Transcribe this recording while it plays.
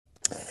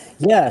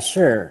Yeah,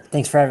 sure.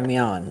 Thanks for having me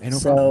on. Hey, no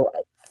problem.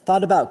 I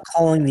thought about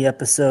calling the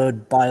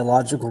episode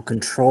Biological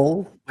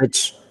Control,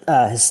 which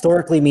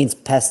historically means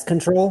pest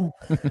control,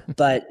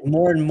 but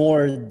more and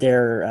more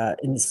there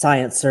in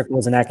science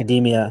circles and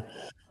academia,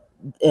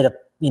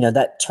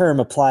 that term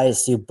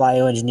applies to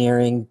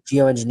bioengineering,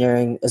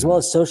 geoengineering, as well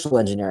as social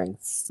engineering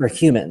for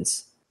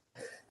humans.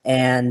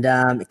 And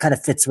it kind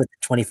of fits with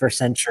the 21st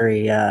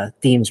century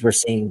themes we're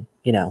seeing,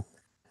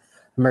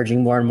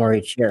 emerging more and more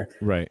each year.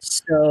 Right.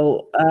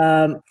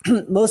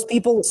 Most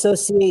people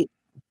associate,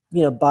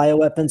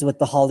 bioweapons with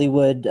the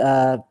Hollywood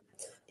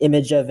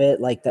image of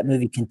it, like that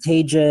movie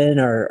Contagion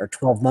or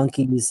 12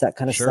 Monkeys, that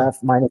kind of Sure. stuff,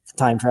 minus the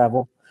time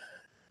travel.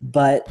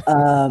 But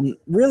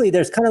really,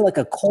 there's kind of like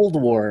a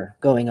Cold War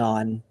going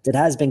on that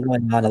has been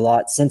going on a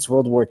lot since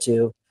World War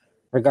II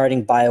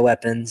regarding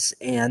bioweapons.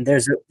 And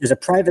there's a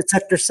private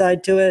sector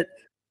side to it.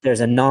 There's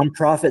a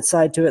nonprofit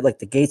side to it, like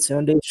the Gates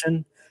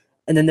Foundation.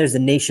 And then there's the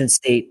nation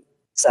state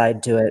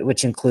side to it,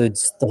 which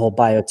includes the whole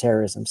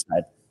bioterrorism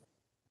side.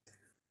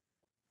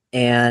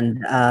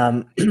 And,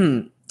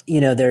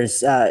 there's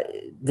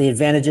the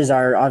advantages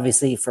are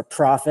obviously for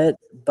profit,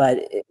 but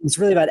it's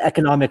really about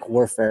economic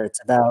warfare.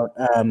 It's about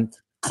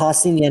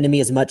costing the enemy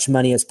as much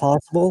money as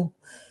possible,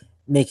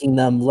 making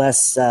them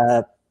less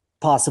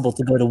possible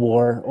to go to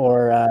war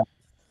or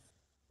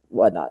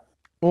whatnot.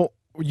 Well,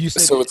 you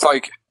said So it's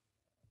like,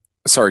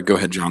 sorry, go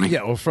ahead, Johnny.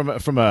 yeah. Well,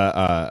 from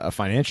a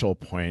financial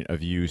point of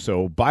view,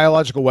 so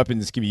biological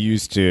weapons can be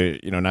used to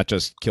not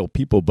just kill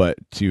people, but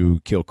to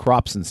kill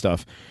crops and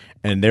stuff,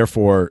 and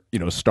therefore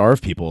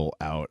starve people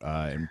out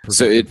and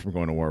prevent them from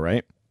going to war.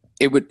 Right.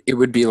 It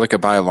would be like a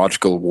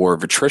biological war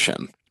of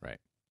attrition, right,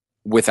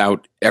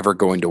 without ever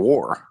going to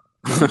war.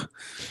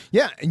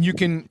 Yeah, and you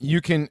can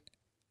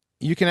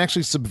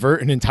actually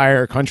subvert an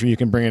entire country. You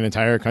can bring an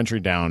entire country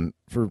down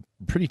for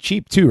pretty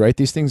cheap too, right?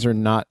 These things are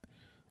not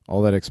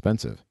all that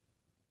expensive.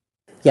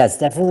 Yeah, it's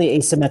definitely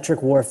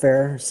asymmetric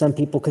warfare. Some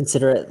people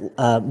consider it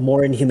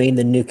more inhumane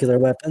than nuclear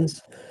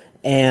weapons.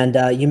 And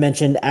you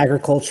mentioned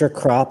agriculture,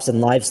 crops, and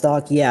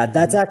livestock. Yeah,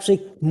 that's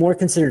actually more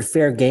considered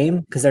fair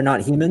game because they're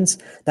not humans.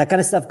 That kind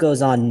of stuff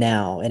goes on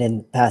now and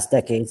in past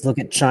decades. Look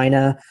at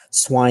China,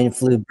 swine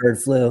flu,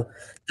 bird flu.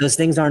 Those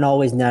things aren't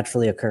always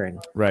naturally occurring.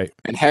 Right.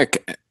 And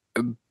heck,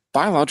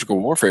 biological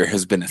warfare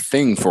has been a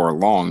thing for a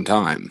long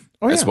time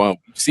as well.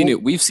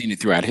 We've seen it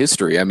throughout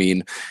history. I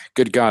mean,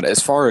 good God, as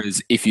far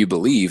as if you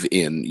believe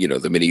in,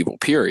 the medieval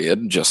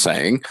period, just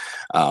saying,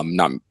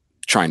 not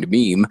trying to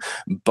meme,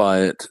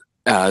 but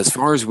as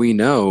far as we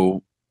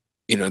know,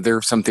 there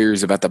are some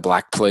theories about the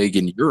Black Plague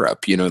in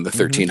Europe, in the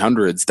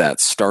 1300s that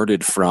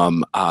started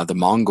from the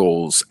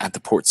Mongols at the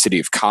port city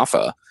of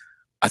Kaffa.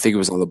 I think it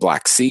was on the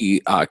Black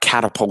Sea,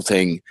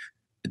 catapulting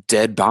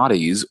dead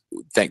bodies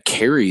that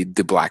carried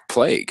the Black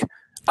Plague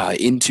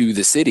into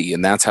the city.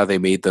 And that's how they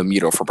made them,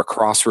 from a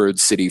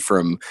crossroads city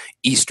from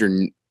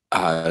Eastern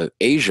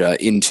Asia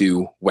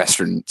into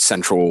Western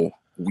Central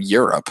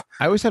Europe.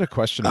 I always had a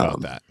question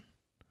about that.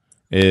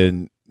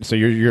 And so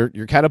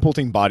you're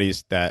catapulting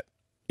bodies that,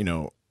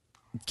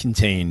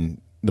 contain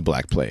the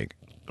Black Plague.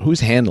 Who's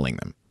handling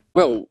them?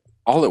 Well,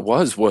 all it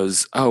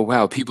was, oh,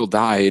 wow, people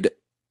died.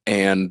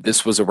 And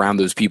this was around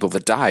those people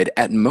that died.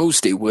 At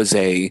most, it was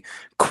a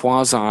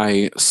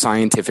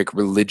quasi-scientific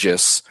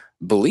religious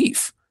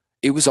belief.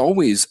 It was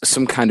always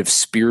some kind of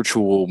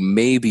spiritual,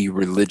 maybe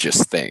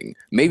religious thing.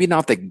 Maybe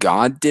not that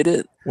God did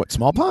it. What,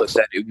 smallpox?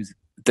 But that it was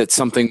that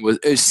something was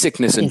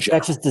sickness in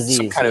infectious general. disease.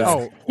 Some kind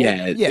of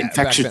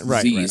infectious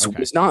disease. Okay. It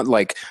was not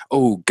like,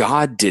 oh,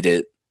 God did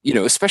it.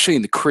 Especially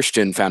in the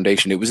Christian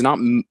foundation, it was not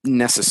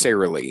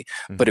necessarily,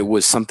 but it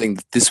was something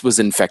that this was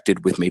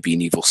infected with maybe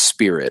an evil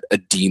spirit, a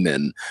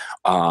demon.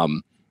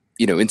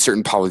 In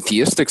certain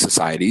polytheistic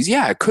societies,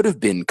 it could have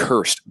been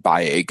cursed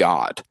by a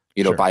god,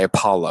 Sure. by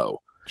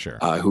Apollo, Sure.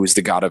 Who is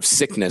the god of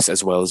sickness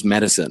as well as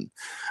medicine,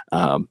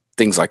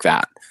 things like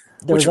that.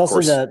 There was also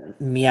the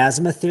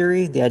miasma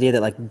theory, the idea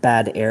that like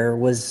bad air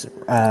was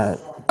will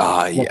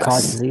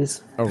cause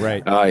disease. Oh,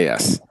 right.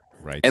 Yes.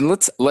 Right. And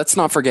let's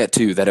not forget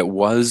too that it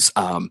was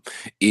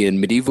in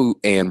medieval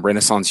and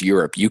Renaissance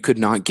Europe, you could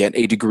not get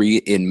a degree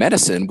in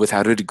medicine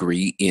without a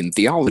degree in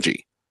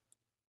theology.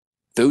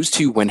 Those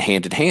two went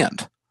hand in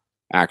hand,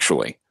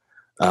 actually.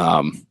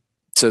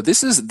 So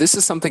this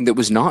is something that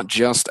was not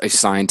just a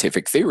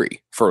scientific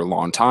theory for a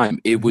long time.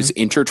 It was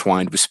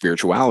intertwined with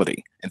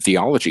spirituality and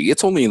theology.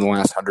 It's only in the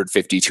last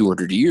 150,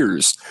 200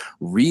 years,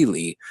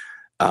 really,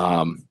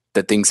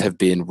 that things have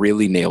been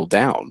really nailed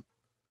down.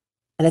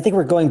 And I think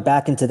we're going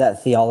back into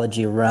that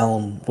theology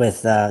realm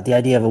with the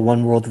idea of a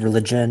one world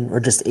religion or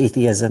just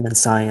atheism and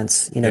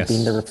science,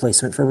 being the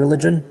replacement for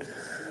religion.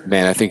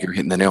 Man, I think you're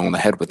hitting the nail on the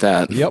head with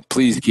that. Yep.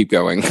 Please keep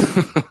going.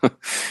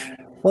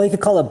 Well, you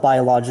could call it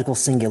biological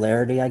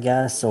singularity, I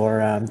guess,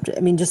 or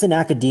just in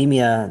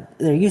academia,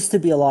 there used to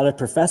be a lot of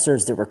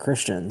professors that were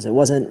Christians. It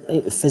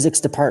wasn't physics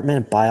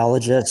department,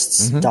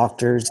 biologists,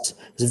 doctors.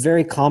 It was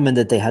very common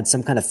that they had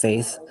some kind of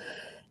faith,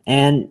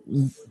 and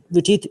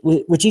with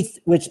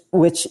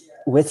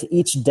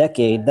each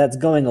decade, that's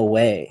going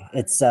away.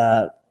 It's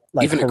like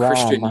even Haram,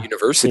 Christian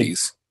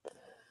universities.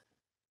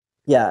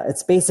 Yeah,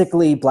 it's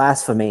basically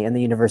blasphemy in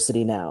the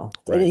university now.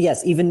 Right.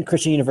 Yes, even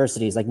Christian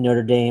universities like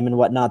Notre Dame and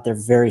whatnot, they're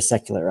very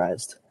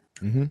secularized.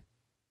 Mm-hmm.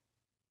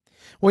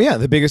 Well, yeah,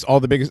 the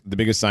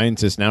biggest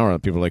scientists now are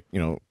people like,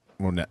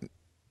 well,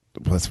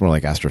 that's more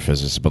like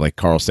astrophysicists, but like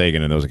Carl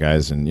Sagan and those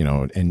guys, and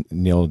and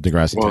Neil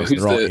deGrasse Tyson,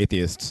 they're all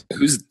atheists.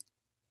 Who's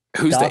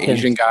the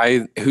Asian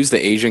guy? Who's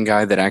the Asian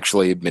guy that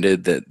actually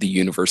admitted that the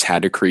universe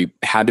had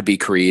to be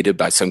created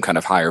by some kind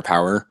of higher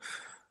power?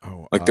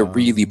 Oh, like the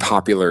really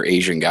popular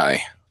Asian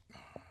guy.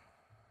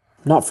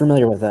 Not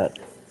familiar with that.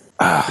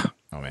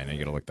 Oh man, you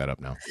gotta look that up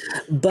now.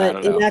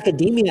 But in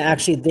academia,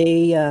 actually,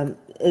 they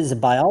as a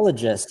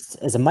biologist,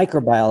 as a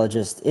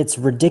microbiologist, it's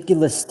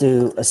ridiculous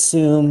to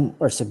assume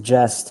or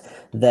suggest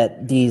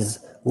that these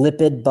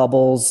lipid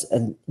bubbles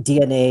and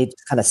DNA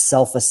kind of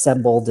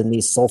self-assembled in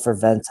these sulfur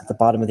vents at the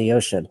bottom of the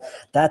ocean.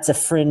 That's a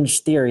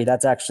fringe theory.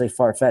 That's actually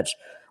far-fetched.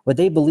 What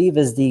they believe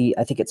is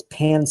I think it's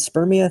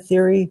panspermia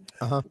theory,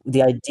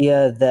 the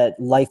idea that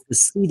life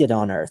was seeded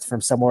on Earth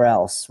from somewhere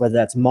else, whether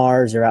that's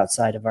Mars or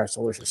outside of our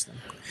solar system.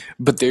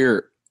 But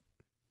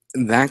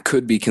that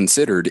could be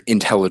considered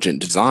intelligent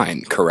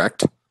design,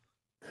 correct?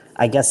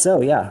 I guess so,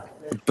 yeah.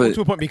 But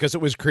to a point, because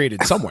it was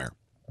created somewhere.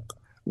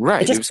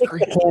 Right. It just kicks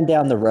the can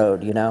down the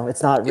road,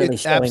 It's not really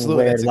showing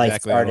where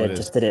life started,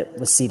 just that it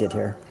was seeded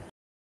here.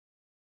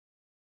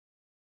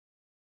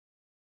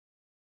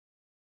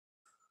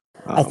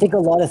 I think a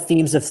lot of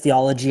themes of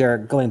theology are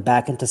going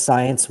back into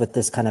science with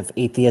this kind of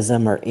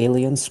atheism or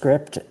alien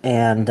script,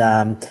 and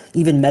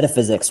even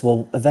metaphysics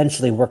will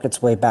eventually work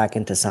its way back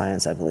into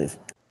science, I believe.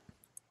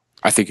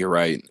 I think you're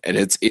right, and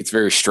it's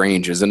very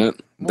strange, isn't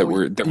it, that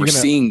we're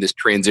seeing this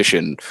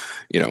transition,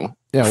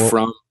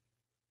 from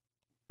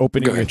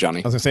opening. Go ahead,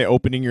 Johnny. I was gonna say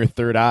opening your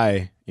third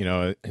eye.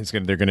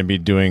 They're gonna be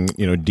doing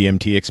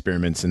DMT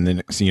experiments, and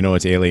then so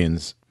it's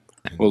aliens.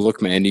 Well,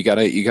 look, man, you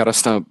gotta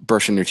stop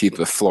brushing your teeth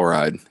with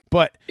fluoride.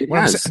 But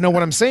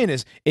what I'm saying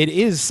is, it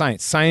is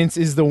science. Science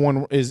is the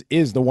one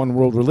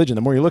world religion.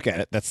 The more you look at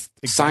it, that's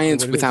exactly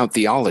science without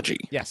theology.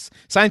 Yes,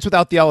 science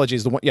without theology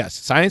is the one. Yes,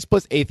 science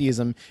plus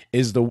atheism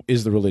is the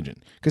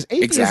religion, because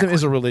atheism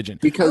is a religion.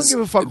 Because I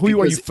don't give a fuck who you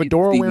are, you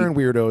fedora wearing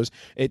weirdos.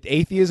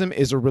 Atheism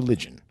is a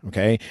religion,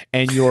 okay?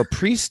 And your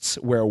priests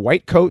wear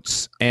white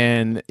coats,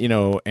 and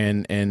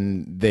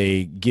and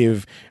they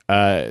give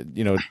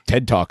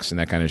TED Talks and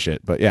that kind of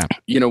shit. But yeah,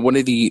 one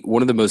of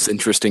the most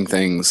interesting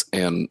things,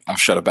 and I'll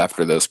shut up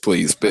after this,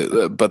 please.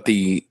 But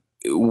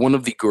one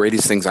of the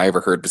greatest things I ever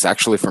heard was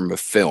actually from a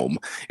film.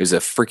 It was a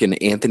freaking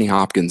Anthony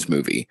Hopkins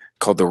movie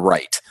called The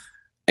Rite,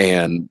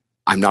 and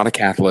I'm not a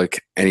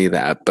Catholic, any of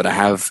that, but I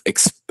have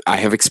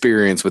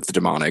experience with the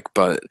demonic.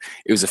 But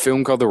it was a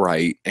film called The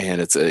Rite, and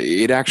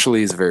it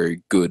actually is a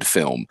very good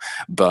film.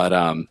 But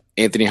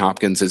Anthony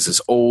Hopkins is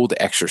this old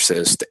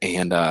exorcist,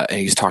 and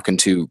he's talking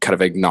to kind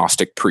of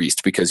agnostic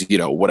priest because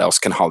what else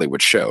can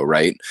Hollywood show,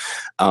 right?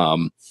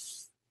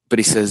 But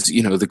he says,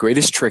 the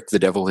greatest trick the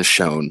devil has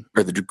shown,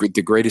 or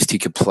the greatest he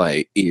could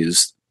play,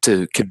 is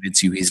to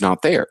convince you he's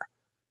not there.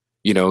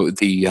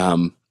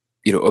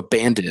 A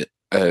bandit,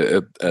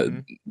 a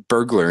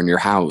burglar in your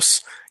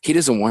house. He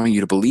doesn't want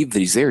you to believe that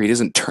he's there. He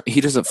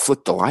doesn't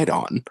flick the light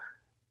on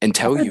and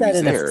tell you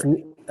he's there.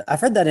 I've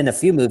heard that in a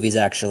few movies.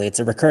 Actually, it's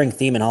a recurring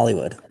theme in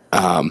Hollywood.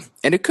 And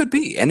it could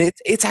be, and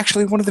it's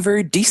actually one of the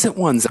very decent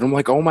ones. And I'm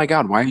like, oh my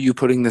god, why are you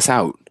putting this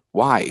out?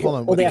 Why?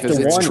 Well, they have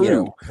to warn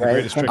you,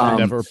 right?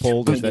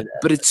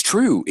 But it's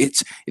true.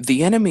 It's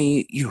the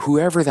enemy,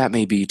 whoever that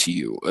may be to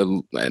you,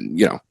 and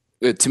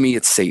to me,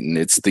 it's Satan.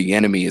 It's the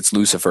enemy. It's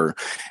Lucifer.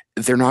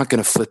 They're not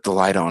going to flip the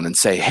light on and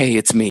say, "Hey,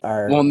 it's me."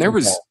 And there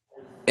was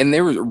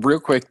real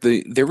quick.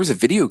 There was a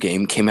video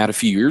game came out a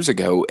few years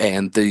ago,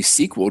 and the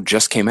sequel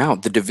just came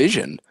out. The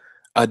Division.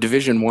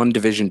 Division 1,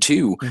 Division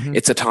 2. Mm-hmm.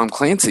 It's a Tom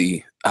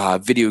Clancy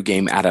video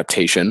game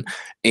adaptation,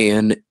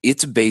 and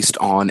it's based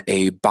on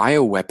a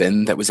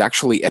bioweapon that was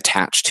actually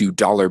attached to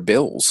dollar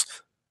bills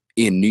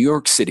in New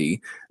York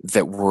City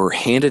that were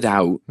handed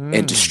out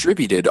and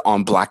distributed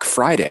on Black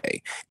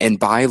Friday. And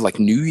by like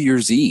New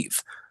Year's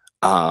Eve,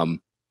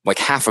 like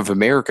half of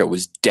America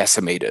was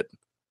decimated.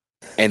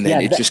 And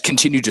then it just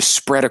continued to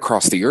spread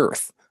across the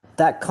earth.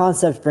 That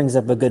concept brings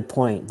up a good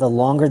point. The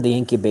longer the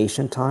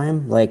incubation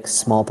time, like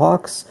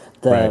smallpox,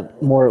 the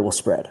more it will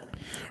spread.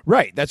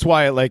 Right. That's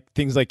why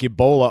things like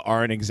Ebola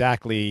aren't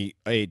exactly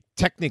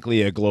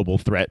technically a global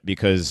threat,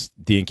 because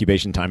the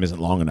incubation time isn't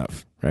long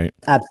enough. Right.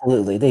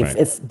 Absolutely.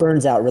 It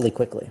burns out really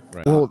quickly.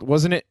 Right. Well,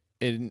 wasn't it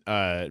in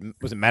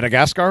was it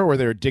Madagascar where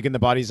they were digging the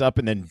bodies up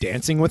and then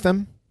dancing with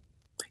them?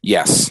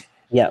 Yes.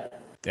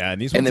 Yep. Yeah.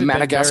 And then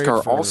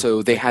Madagascar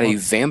also, they had a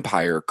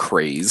vampire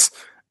craze,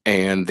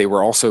 and they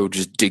were also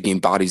just digging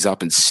bodies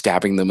up and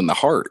stabbing them in the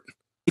heart.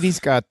 Haiti's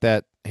got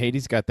that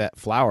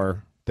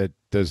flower that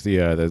does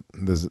the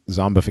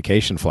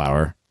zombification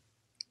flower.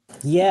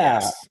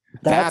 Yeah,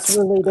 that's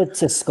related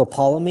to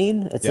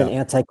scopolamine. It's an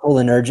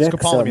anticholinergic.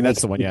 Scopolamine,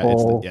 that's the one.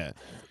 Yeah,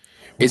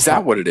 is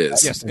that what it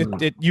is? Yes,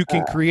 you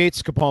can create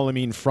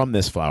scopolamine from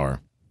this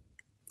flower.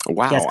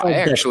 Wow, Yeah, it's I called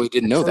actually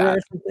didn't know Tetra that.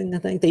 or something, I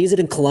think. They use it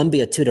in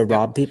Colombia, too, to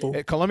rob people.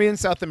 Colombia and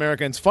South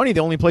America. And it's funny, the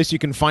only place you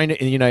can find it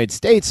in the United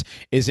States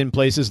is in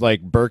places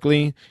like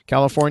Berkeley,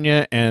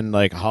 California, and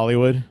like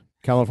Hollywood,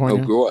 Oh,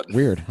 California. good.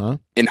 Weird, huh?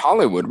 In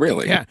Hollywood,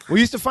 really? Yeah, we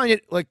used to find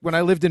it like when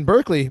I lived in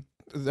Berkeley.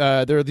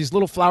 There are these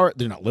little flower.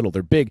 They're not little;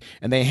 they're big,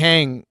 and they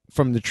hang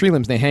from the tree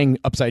limbs. They hang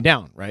upside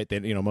down, right? They,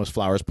 most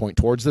flowers point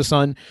towards the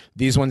sun.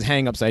 These ones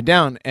hang upside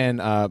down,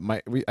 and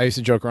I used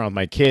to joke around with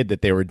my kid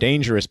that they were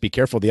dangerous. Be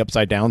careful; the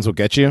upside downs will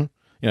get you.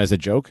 As a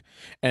joke,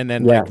 and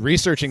then Yeah. like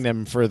researching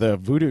them for the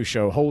voodoo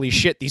show. Holy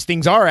shit, these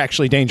things are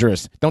actually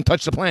dangerous. Don't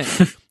touch the plant.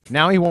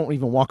 Now he won't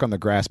even walk on the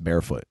grass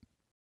barefoot.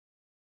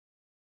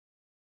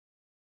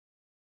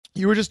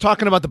 You were just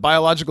talking about the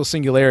biological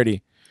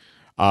singularity.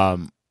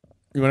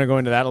 You want to go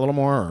into that a little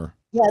more? Or?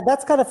 Yeah,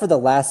 that's kind of for the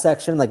last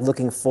section, like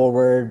looking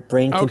forward,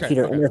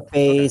 brain-computer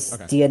interface,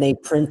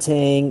 DNA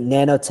printing,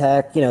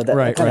 nanotech,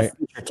 that kind of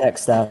future tech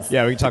stuff.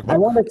 Yeah, we can talk about I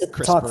wanted to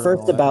CRISPR talk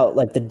first about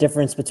like the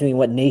difference between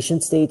what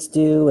nation states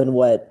do and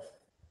what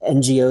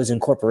NGOs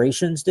and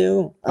corporations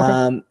do.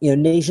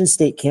 Nation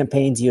state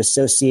campaigns, you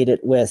associate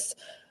it with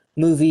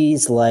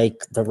movies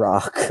like The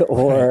Rock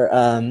or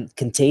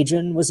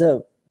Contagion was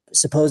a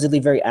supposedly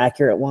very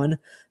accurate one,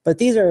 but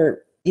these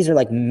are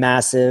like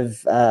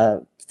massive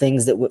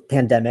things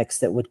pandemics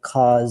that would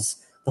cause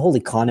the whole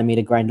economy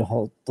to grind to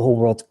halt, the whole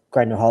world to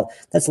grind to a halt.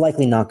 That's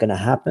likely not going to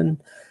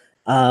happen.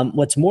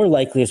 What's more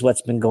likely is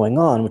what's been going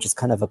on, which is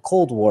kind of a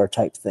Cold War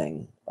type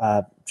thing,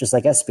 just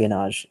like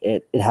espionage.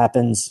 It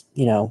happens,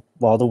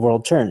 while the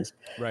world turns.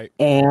 Right.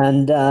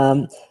 And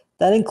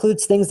that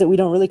includes things that we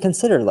don't really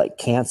consider, like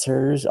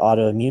cancers,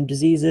 autoimmune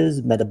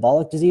diseases,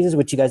 metabolic diseases,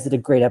 which you guys did a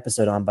great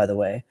episode on, by the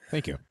way.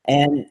 Thank you.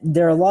 And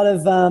there are a lot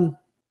of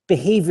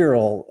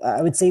behavioral,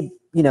 I would say,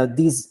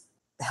 these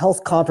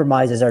health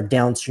compromises are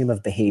downstream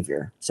of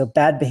behavior. So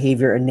bad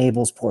behavior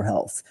enables poor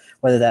health,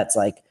 whether that's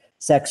like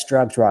sex,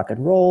 drugs, rock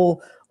and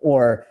roll,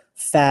 or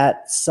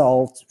fat,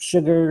 salt,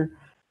 sugar,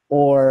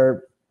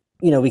 or,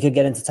 we could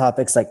get into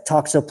topics like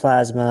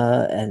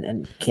toxoplasma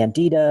and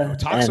Candida.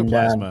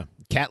 Toxoplasma.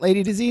 Cat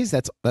lady disease?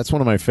 That's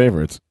one of my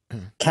favorites.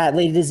 Cat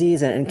lady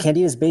disease and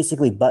Candida is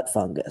basically butt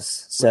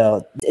fungus.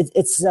 So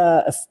it's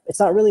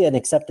not really an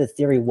accepted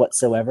theory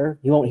whatsoever.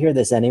 You won't hear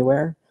this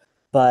anywhere.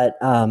 But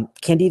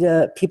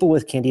Candida, people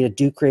with Candida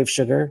do crave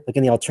sugar. Like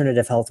in the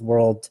alternative health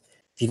world,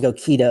 if you go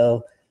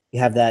keto, you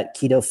have that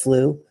keto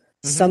flu.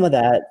 Mm-hmm. Some of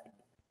that,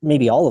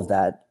 maybe all of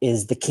that,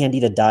 is the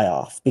Candida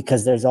die-off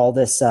because there's all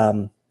this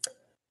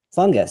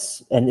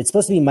fungus, and it's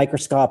supposed to be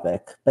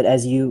microscopic. But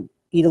as you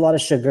eat a lot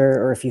of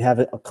sugar, or if you have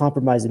a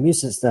compromised immune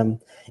system,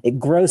 it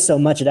grows so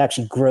much it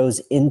actually grows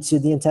into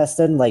the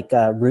intestine, like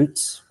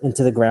roots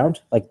into the ground,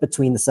 like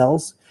between the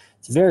cells.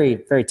 It's a very,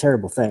 very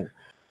terrible thing.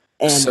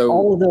 And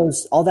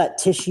all that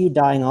tissue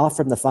dying off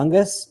from the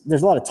fungus,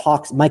 there's a lot of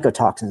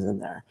mycotoxins in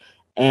there.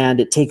 And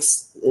it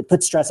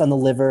puts stress on the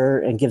liver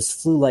and gives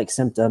flu-like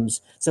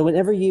symptoms. So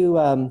whenever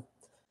you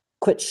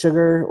quit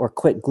sugar or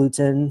quit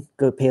gluten,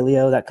 go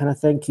paleo, that kind of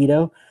thing,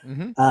 keto,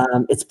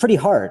 it's pretty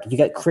hard. You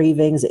get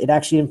cravings. It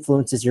actually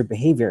influences your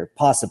behavior,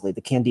 possibly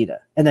the Candida.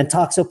 And then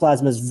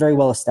toxoplasma is very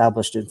well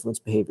established to influence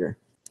behavior.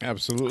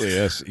 Absolutely,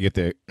 yes. You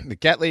get the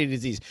cat lady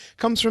disease.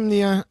 Comes from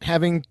the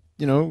having,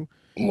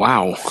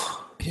 Wow.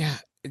 Yeah,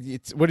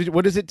 it's what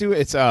does it do?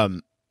 It's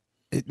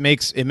it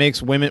makes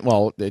women.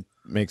 Well, it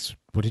makes.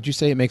 What did you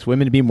say? It makes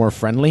women to be more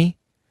friendly.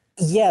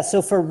 Yeah.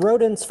 So for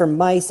rodents, for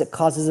mice, it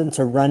causes them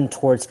to run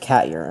towards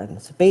cat urine.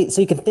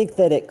 So you can think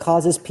that it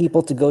causes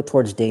people to go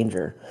towards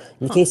danger.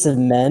 In the case of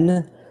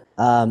men,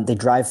 they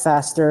drive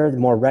faster, they're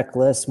more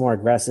reckless, more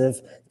aggressive.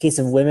 In the case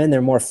of women,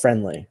 they're more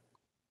friendly.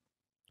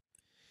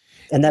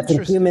 And that's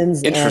in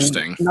humans.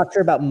 Interesting. And I'm not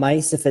sure about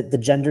mice if the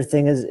gender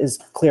thing is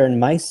clear in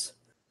mice.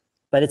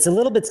 But it's a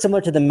little bit similar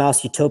to the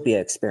mouse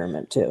utopia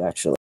experiment, too,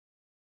 actually.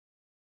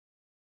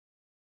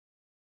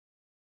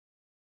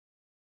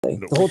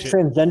 The whole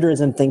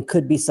transgenderism thing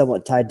could be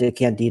somewhat tied to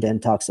Candida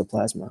and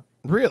toxoplasma.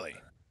 Really?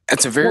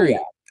 It's a very,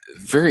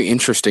 very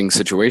interesting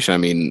situation. I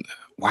mean,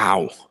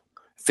 wow.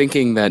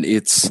 Thinking that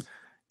it's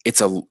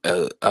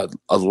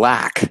a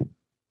lack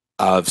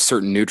of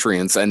certain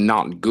nutrients and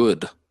not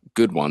good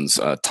ones,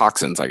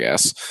 toxins, I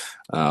guess.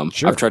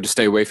 Sure. I've tried to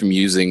stay away from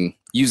using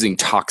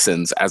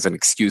toxins as an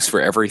excuse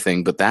for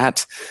everything, but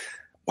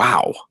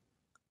wow.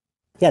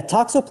 Yeah,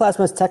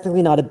 toxoplasma is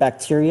technically not a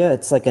bacteria.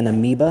 It's like an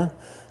amoeba.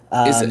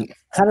 Is it?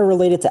 Kind of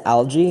related to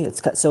algae.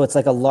 It's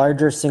like a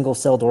larger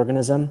single-celled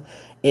organism.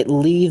 It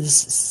leaves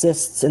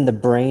cysts in the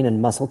brain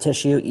and muscle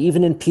tissue,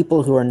 even in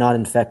people who are not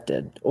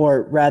infected.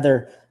 Or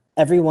rather,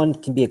 everyone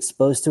can be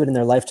exposed to it in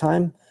their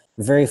lifetime.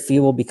 Very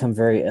few will become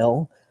very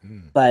ill.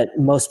 But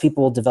most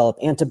people will develop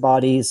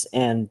antibodies,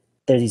 and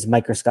there are these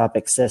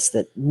microscopic cysts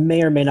that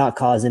may or may not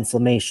cause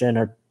inflammation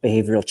or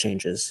behavioral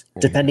changes,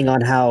 depending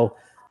on how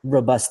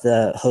robust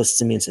the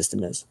host's immune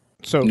system is.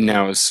 So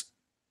now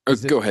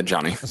go ahead,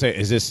 Johnny. I'll say,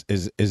 is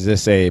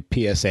this a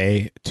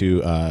PSA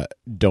to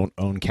don't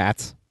own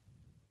cats?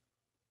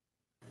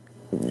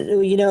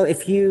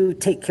 If you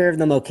take care of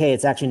them okay,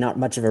 it's actually not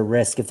much of a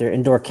risk. If they're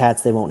indoor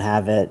cats, they won't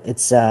have it.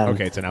 It's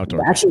Okay, it's an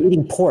outdoor actually cat.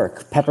 eating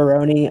pork,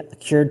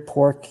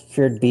 pork,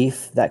 cured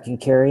beef that can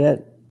carry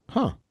it.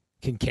 Huh?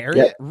 Can carry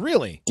Yep. it?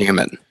 Really? Damn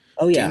it.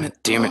 Oh Damn yeah. it.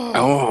 Damn it.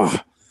 Oh.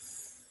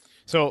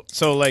 So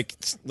like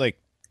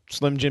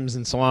Slim Jims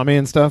and salami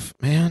and stuff,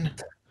 man.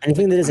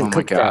 Anything that Oh isn't my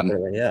cooked God.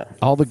 properly. Yeah.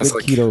 All the That's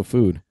good like keto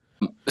food.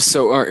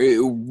 so.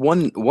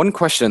 One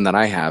question that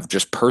I have,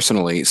 just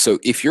personally. So,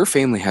 if your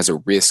family has a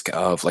risk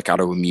of like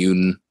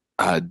autoimmune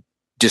uh,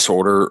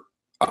 disorder,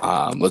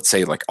 let's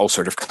say like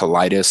ulcerative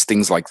colitis,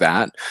 things like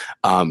that,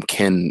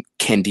 can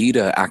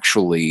Candida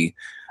actually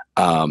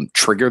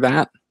trigger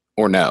that,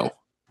 or no?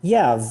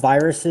 Yeah,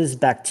 viruses,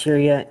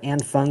 bacteria,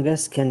 and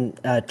fungus can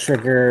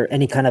trigger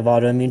any kind of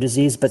autoimmune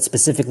disease, but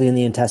specifically in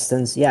the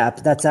intestines. Yeah,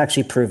 that's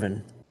actually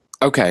proven.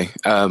 Okay.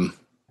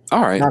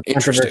 All right. Not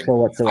Interesting.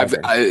 controversial whatsoever.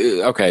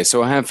 Okay.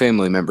 So I have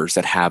family members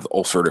that have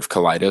ulcerative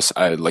colitis,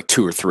 like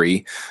two or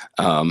three,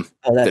 Oh,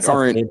 that that's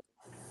aren't.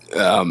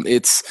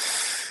 self-made.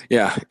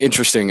 Yeah,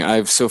 interesting.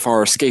 I've so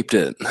far escaped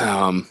it.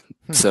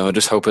 So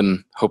just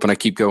hoping I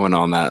keep going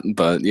on that.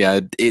 But yeah,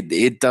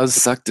 it does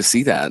suck to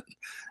see that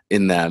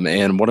in them.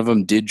 And one of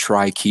them did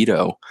try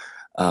keto,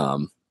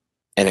 um,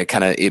 and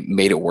it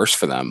made it worse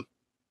for them.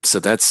 So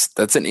that's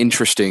an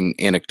interesting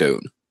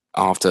anecdote.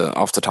 I'll have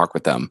to talk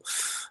with them.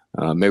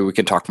 Maybe we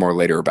can talk more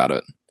later about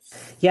it.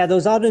 Yeah,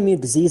 those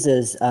autoimmune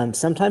diseases,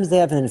 sometimes they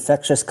have an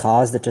infectious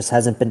cause that just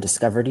hasn't been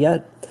discovered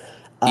yet.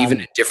 Even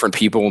in different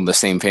people in the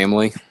same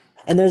family.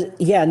 And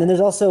then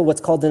there's also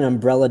what's called an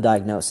umbrella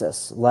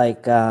diagnosis.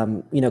 Like,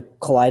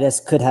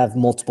 colitis could have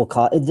multiple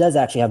it does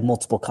actually have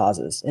multiple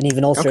causes. And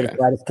even ulcerative Okay.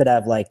 colitis could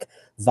have like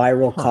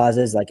viral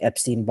causes like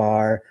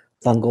Epstein-Barr,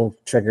 fungal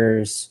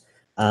triggers.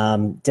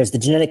 There's the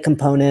genetic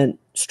component.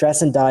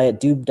 Stress and diet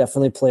do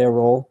definitely play a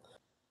role.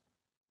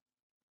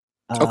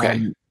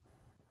 Okay.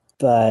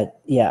 But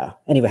yeah.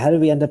 Anyway, how did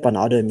we end up on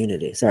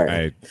autoimmunity?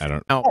 Sorry. I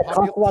don't know. It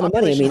costs a lot of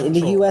money. I mean, in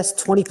the US,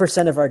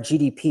 20% of our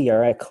GDP,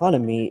 our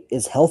economy,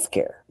 is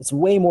healthcare. It's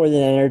way more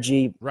than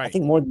energy. I Right.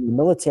 think more than the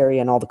military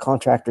and all the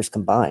contractors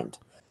combined.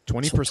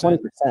 20%.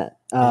 20%.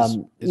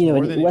 Is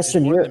more than In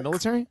Western more than the Europe,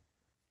 military?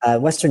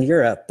 Western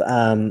Europe,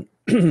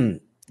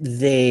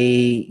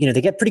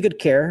 they get pretty good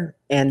care,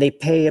 and they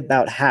pay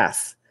about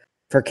half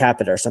per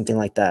capita or something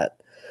like that.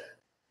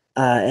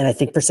 And I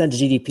think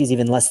percentage of GDP is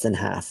even less than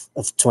half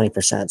of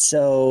 20%.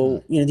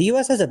 So, the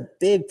US has a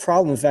big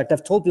problem. In fact,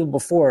 I've told people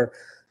before,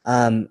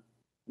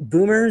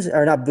 boomers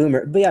are not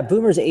boomer, but yeah,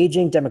 boomers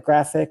aging,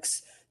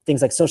 demographics,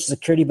 things like Social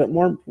Security, but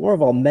more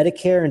of all,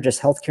 Medicare and just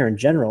healthcare in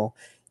general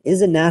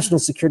is a national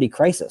security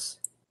crisis.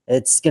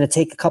 It's going to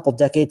take a couple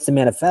decades to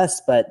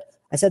manifest, but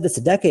I said this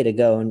a decade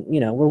ago, and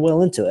we're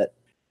well into it.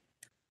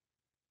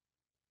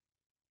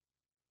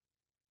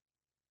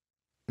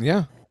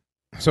 Yeah.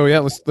 So yeah,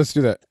 let's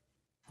do that.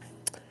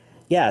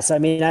 Yeah, so I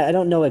mean, I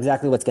don't know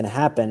exactly what's going to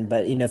happen,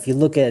 but if you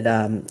look at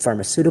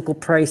pharmaceutical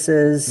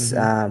prices,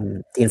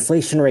 the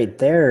inflation rate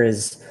there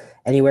is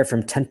anywhere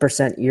from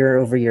 10% year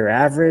over year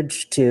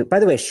average to. By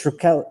the way,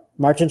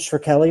 Martin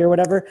Shkreli or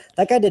whatever,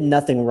 that guy did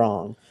nothing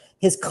wrong.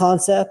 His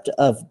concept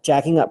of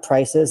jacking up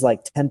prices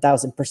like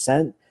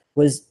 10,000%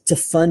 was to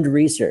fund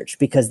research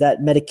because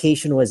that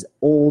medication was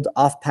old,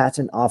 off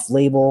patent, off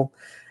label.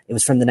 It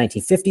was from the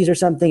 1950s or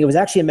something. It was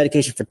actually a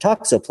medication for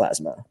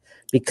toxoplasma,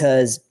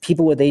 because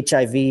people with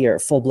HIV or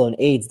full-blown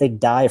AIDS, they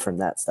die from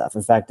that stuff.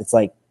 In fact, it's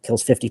like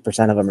kills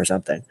 50% of them or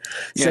something.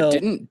 Yeah, So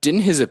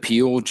didn't his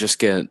appeal just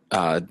get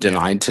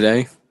denied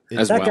today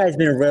as that well? guy's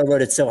been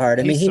railroaded so hard.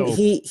 I mean,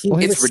 he It's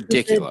was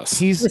ridiculous.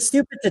 Stupid. He was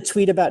stupid to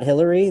tweet about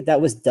Hillary.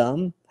 That was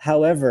dumb.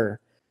 However,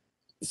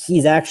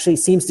 he's actually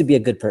seems to be a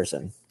good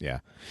person. Yeah.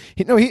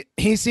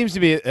 He seems to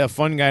be a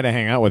fun guy to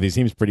hang out with. He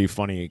seems pretty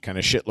funny, kind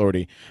of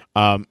shitlordy.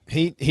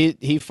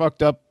 He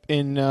fucked up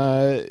in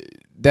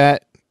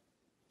that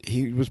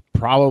he was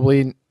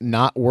probably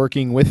not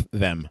working with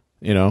them,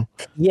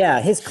 Yeah,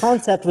 his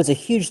concept was a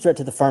huge threat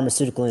to the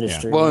pharmaceutical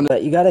industry. Well,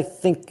 but you got to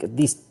think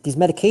these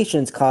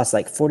medications cost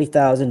like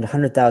 40,000,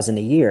 100,000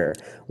 a year,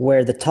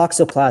 where the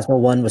toxoplasma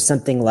one was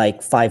something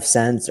like 5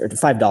 cents or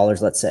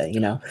 $5, let's say.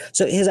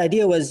 So his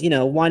idea was,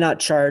 why not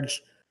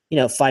charge,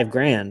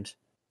 $5,000,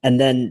 and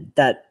then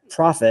that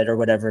profit or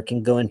whatever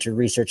can go into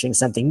researching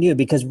something new,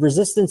 because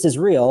resistance is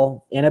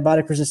real.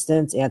 Antibiotic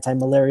resistance,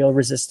 anti-malarial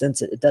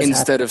resistance, it does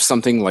instead happen. of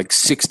something like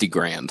 60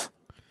 grand.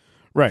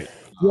 Right.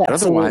 Yeah, But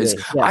otherwise,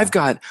 yeah. I've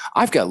got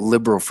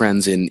liberal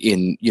friends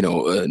in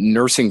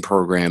nursing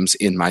programs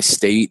in my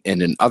state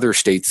and in other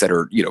states that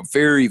are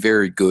very,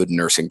 very good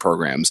nursing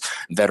programs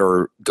that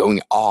are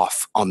going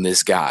off on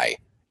this guy,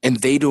 and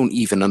they don't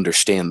even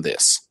understand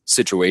this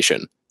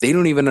situation. They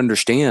don't even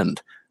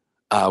understand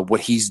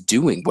what he's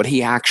doing, what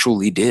he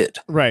actually did.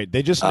 Right.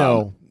 They just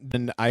know.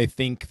 And I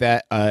think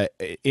that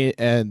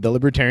the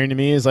libertarian to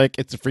me is like,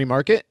 it's a free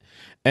market.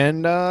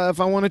 And if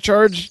I want to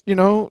charge,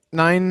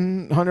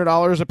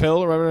 $900 a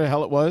pill or whatever the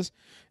hell it was,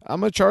 I'm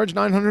going to charge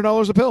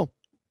 $900 a pill.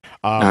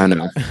 I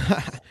know.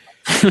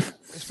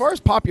 As far as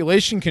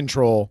population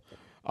control,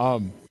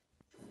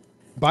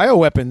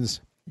 bioweapons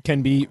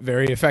can be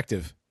very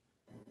effective.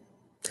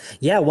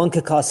 Yeah, one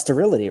could cause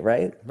sterility,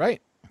 right?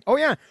 Right. Oh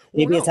yeah.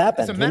 Maybe it's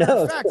happened.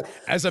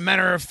 As a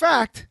matter of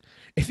fact,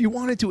 if you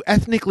wanted to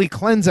ethnically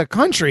cleanse a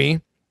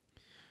country,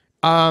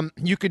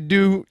 you could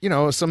do,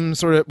 some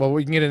sort of. Well,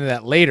 we can get into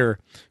that later,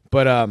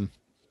 but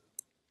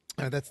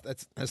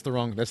that's the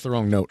wrong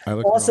note. I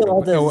looked Also, the wrong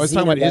all note. the No, I was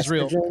talking about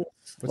Israel. xenoestrogens,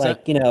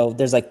 What's that?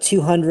 there's like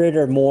 200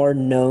 or more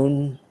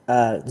known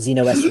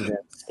xenoestrogens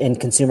in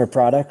consumer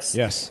products.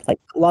 Yes. Like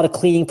a lot of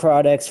cleaning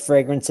products,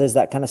 fragrances,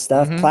 that kind of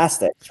stuff,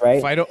 plastics,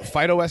 right?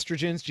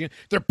 Phytoestrogens.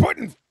 They're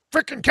putting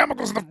freaking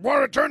chemicals in the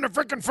water, turn the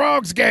freaking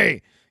frogs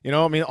gay.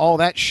 I mean, all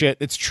that shit.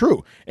 It's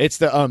true. It's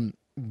the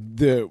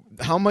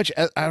how much,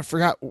 I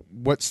forgot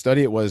what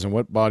study it was and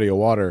what body of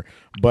water,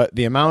 but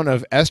the amount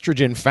of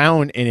estrogen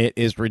found in it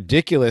is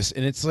ridiculous.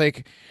 And it's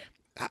like,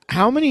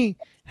 how many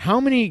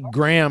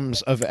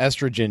grams of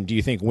estrogen do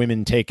you think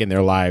women take in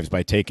their lives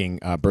by taking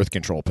birth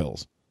control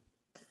pills?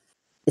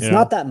 It's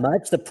not that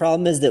much. The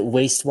problem is that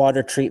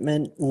wastewater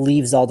treatment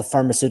leaves all the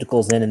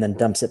pharmaceuticals in and then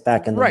dumps it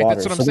back in the water. Right,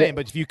 that's what I'm saying.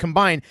 But if you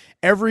combine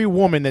every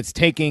woman that's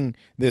taking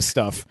this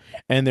stuff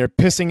and they're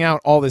pissing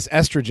out all this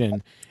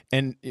estrogen,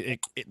 and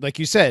like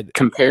you said,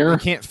 you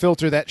can't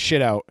filter that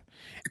shit out.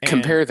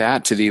 Compare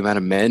that to the amount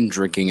of men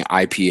drinking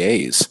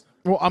IPAs.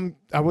 Well,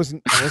 I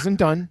wasn't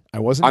done. I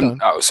wasn't done.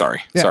 Oh,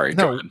 sorry. Yeah, sorry.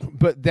 No,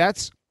 but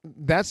that's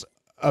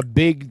a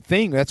big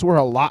thing. That's where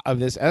a lot of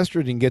this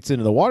estrogen gets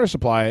into the water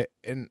supply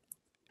and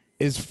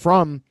is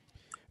from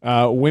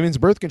women's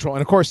birth control.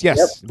 And of course,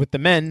 yes, with the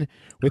men,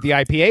 with the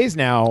IPAs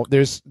now,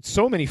 there's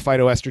so many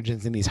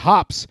phytoestrogens in these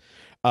hops.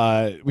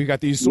 We've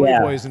got these soy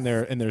boys in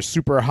their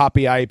super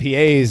hoppy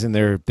IPAs and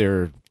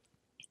their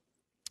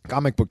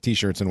comic book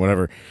T-shirts and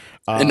whatever,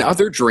 and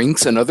other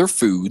drinks and other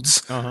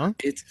foods.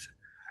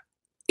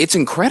 It's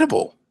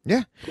incredible.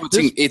 Yeah,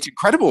 it's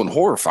incredible and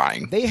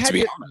horrifying. They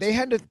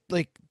had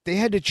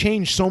to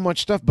change so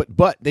much stuff,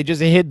 but they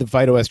just hid the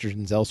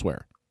phytoestrogens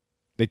elsewhere.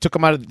 They took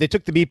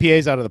the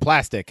BPAs out of the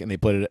plastic and they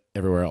put it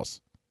everywhere else.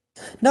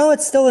 No,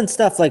 it's still in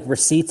stuff like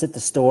receipts at the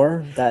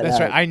store. That's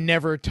right. I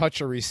never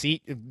touch a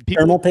receipt.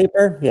 Thermal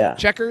paper. Yeah.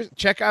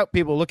 Checkout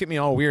people look at me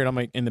all weird. I'm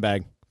like, in the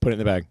bag. Put it in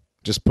the bag.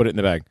 Just put it in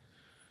the bag.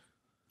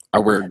 I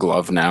wear a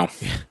glove now.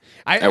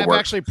 I've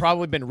actually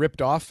probably been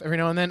ripped off every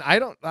now and then. I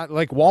don't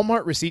like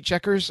Walmart receipt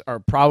checkers are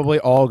probably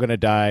all going to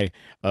die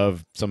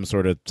of some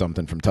sort of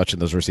something from touching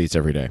those receipts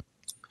every day.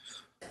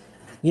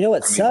 You know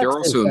what sucks? They're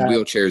also in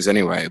wheelchairs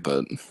anyway,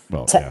 but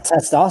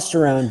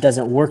testosterone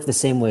doesn't work the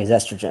same way as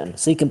estrogen.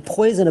 So you can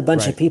poison a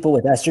bunch of people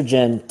with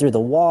estrogen through the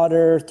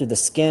water, through the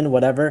skin,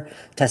 whatever.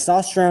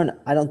 Testosterone,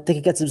 I don't think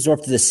it gets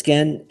absorbed through the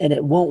skin, and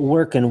it won't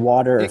work in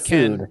water or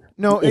food.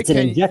 No, it's an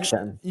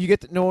injection. You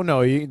get the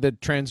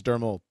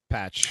transdermal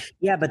patch.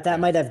 Yeah, but that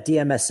might have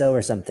DMSO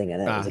or something in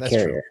it as a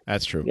carrier. True.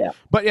 That's true. Yeah,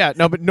 but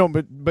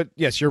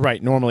yes, you're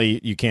right. Normally,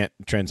 you can't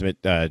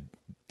transmit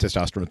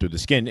testosterone through the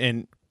skin,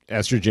 and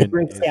estrogen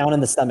breaks down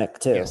in the stomach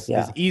too. Yes,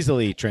 is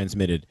easily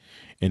transmitted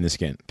in the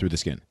skin, through the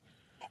skin.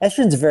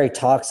 Estrogen's very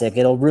toxic.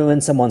 It'll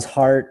ruin someone's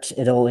heart.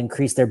 It'll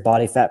increase their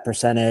body fat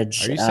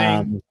percentage. Are you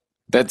saying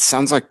that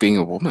sounds like being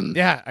a woman?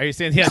 Yeah. Are you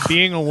saying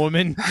being a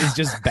woman is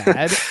just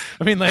bad?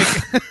 I mean, like,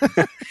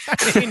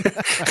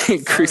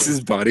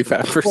 increases body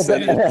fat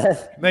percentage,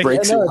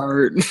 breaks your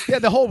heart. Yeah,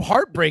 the whole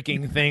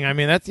heartbreaking thing. I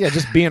mean, that's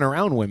just being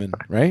around women,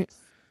 right?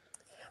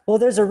 Well,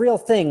 there's a real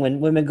thing when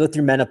women go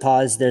through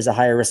menopause. There's a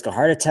higher risk of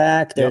heart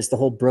attack. There's the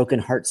whole broken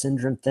heart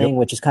syndrome thing,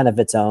 which is kind of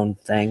its own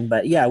thing.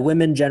 But yeah,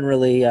 women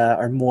generally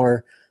are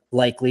more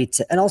likely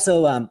to, and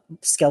also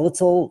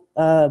skeletal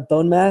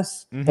bone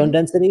mass, bone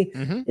density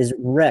is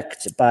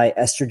wrecked by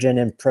estrogen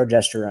and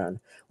progesterone,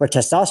 where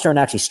testosterone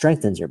actually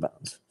strengthens your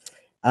bones.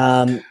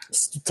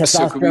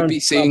 So could we be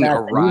seeing a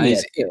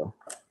rise?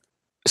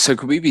 So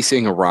could we be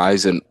seeing a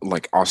rise in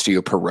like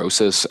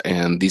osteoporosis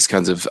and these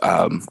kinds of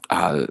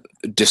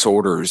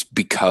disorders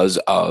because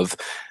of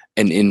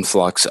an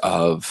influx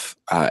of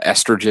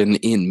estrogen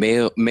in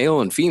male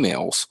and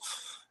females?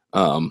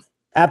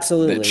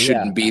 Absolutely, that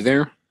shouldn't be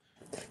there.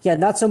 Yeah,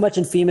 not so much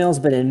in females,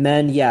 but in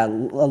men, a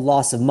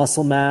loss of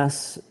muscle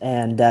mass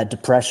and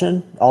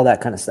depression, all that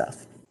kind of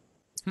stuff.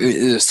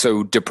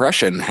 So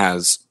depression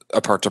has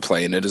a part to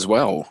play in it as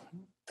well.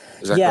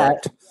 Is that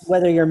correct?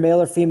 Whether you're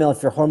male or female,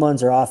 if your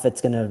hormones are off,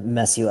 it's going to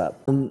mess you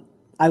up.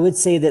 I would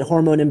say that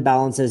hormone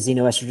imbalances,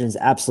 xenoestrogens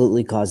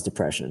absolutely cause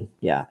depression.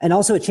 Yeah. And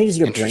also it changes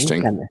your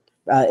brain.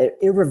 It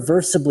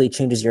irreversibly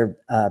changes your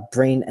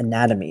brain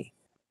anatomy,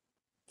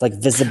 like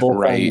visible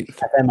from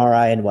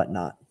fMRI and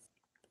whatnot.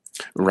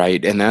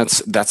 Right. And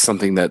that's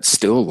something that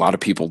still a lot of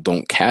people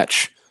don't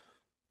catch.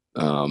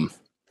 A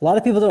lot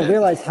of people don't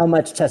realize how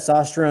much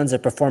testosterone is a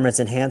performance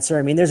enhancer.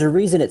 I mean, there's a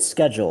reason it's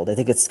scheduled. I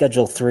think it's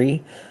Schedule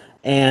 3.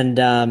 And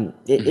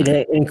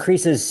it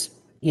increases,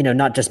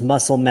 not just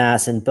muscle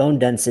mass and bone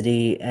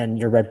density and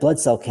your red blood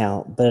cell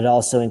count, but it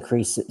also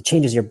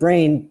changes your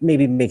brain,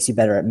 maybe makes you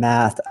better at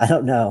math. I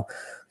don't know.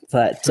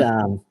 But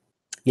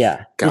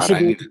yeah. God,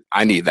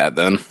 I need that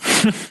then.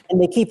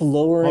 And they keep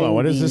lowering. Hold on,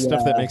 what is this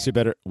stuff that makes you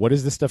better? What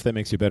is the stuff that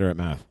makes you better at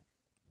math?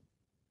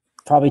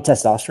 Probably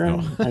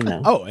testosterone. I don't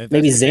know. Oh,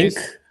 maybe zinc.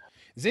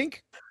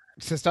 Zinc?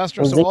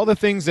 Testosterone. So all the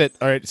things that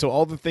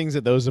all the things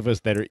that those of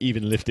us that are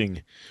even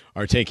lifting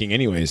are taking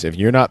anyways. If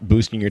you're not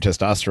boosting your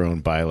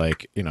testosterone by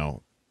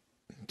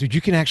dude,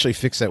 you can actually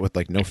fix that with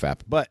no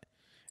fap. But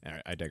all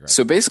right, I digress.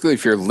 So basically,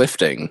 if you're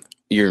lifting,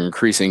 you're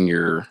increasing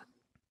your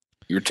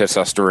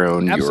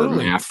testosterone,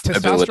 Absolutely. your math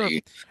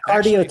ability,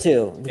 cardio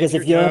too. Because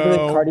if you don't have a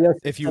cardio,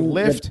 if you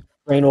lift, the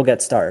brain will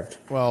get starved.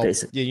 Well,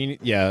 basically.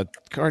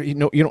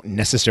 cardio. You don't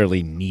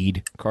necessarily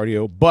need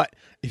cardio, but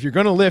if you're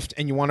going to lift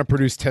and you want to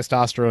produce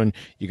testosterone,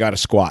 you got to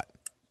squat.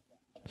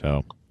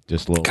 So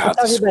just a little. I'm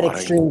talking about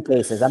extreme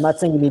cases. I'm not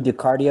saying you need to do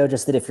cardio.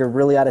 Just that if you're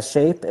really out of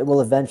shape, it will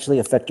eventually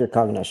affect your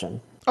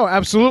cognition. Oh,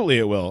 absolutely,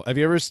 it will. Have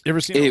you ever seen?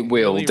 It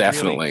will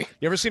definitely.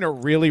 You ever seen a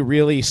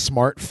really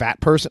smart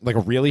fat person, like a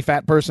really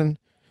fat person?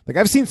 Like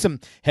I've seen some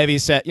heavy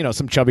set,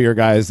 some chubbier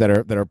guys that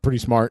are pretty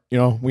smart.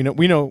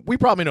 We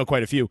probably know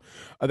quite a few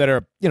that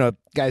are,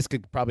 guys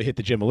could probably hit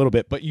the gym a little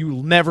bit, but you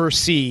never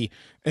see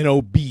an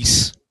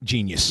obese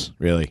genius,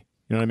 really.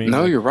 You know what I mean?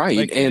 No, you're right.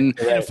 Like, and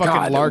a fucking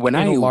God, lark, when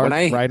I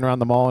riding around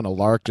the mall and a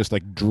lark just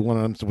like drooling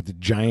on him with a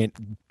giant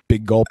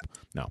big gulp.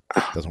 No,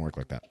 it doesn't work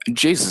like that.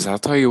 Jesus, I'll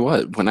tell you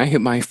what. When I hit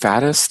my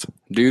fattest,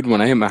 dude,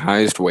 when I hit my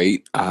highest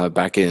weight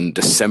back in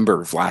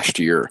December of last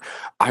year,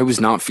 I was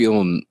not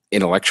feeling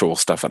intellectual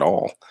stuff at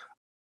all.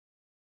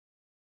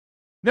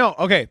 No,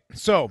 okay.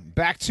 So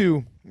back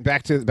to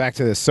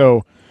this.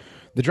 So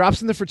the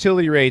drops in the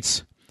fertility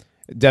rates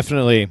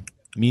definitely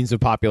means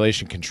of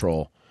population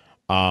control.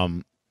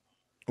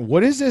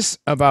 What is this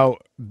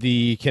about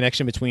the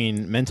connection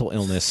between mental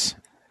illness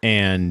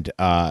and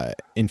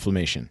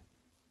inflammation?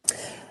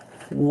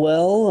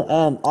 Well,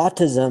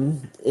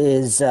 autism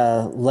is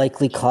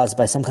likely caused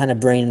by some kind of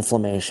brain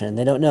inflammation.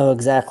 They don't know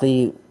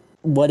exactly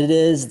what it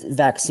is.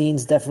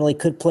 Vaccines definitely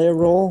could play a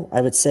role.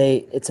 I would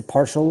say it's a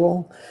partial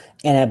role.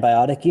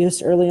 Antibiotic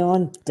use early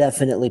on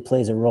definitely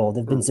plays a role.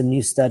 There have been some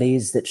new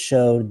studies that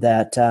showed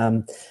that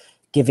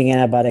giving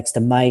antibiotics to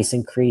mice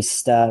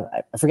increased, I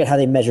forget how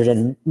they measured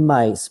in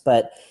mice,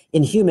 but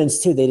in humans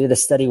too, they did a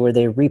study where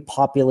they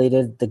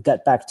repopulated the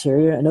gut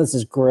bacteria. I know this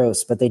is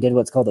gross, but they did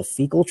what's called a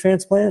fecal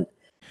transplant.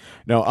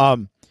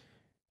 No,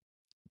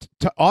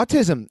 to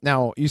autism.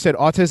 Now, you said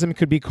autism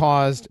could be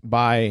caused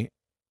by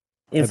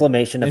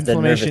inflammation of the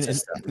nervous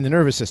system. In the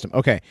nervous system.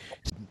 Okay.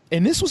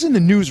 And this was in the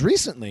news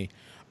recently.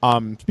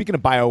 Speaking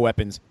of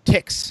bioweapons,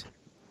 ticks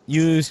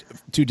used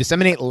to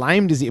disseminate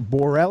Lyme disease,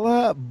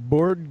 Borrelia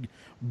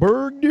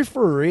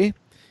burgdorferi.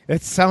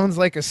 It sounds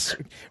like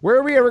where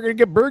are we ever going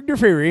to get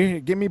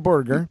burgdorferi? Give me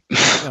burger.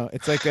 No,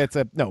 it's like it's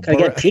a no. I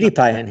get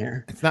PewDiePie in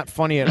here. It's not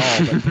funny at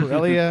all. But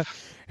Borrelia,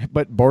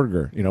 but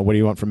burger. What do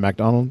you want from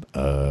McDonald's?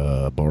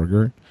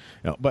 Burger.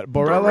 No, but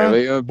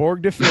Borrelia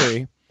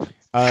burgdorferi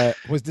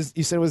was this?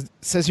 You said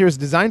says here is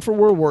designed for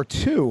World War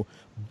II,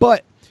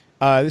 but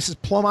this is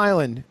Plum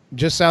Island,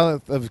 just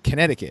south of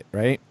Connecticut,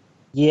 right?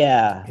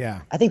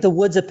 Yeah. I think the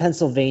woods of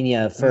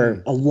Pennsylvania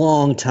for a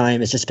long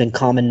time has just been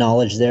common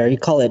knowledge there. You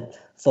call it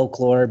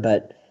folklore,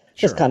 but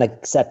just kind of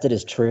accepted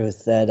as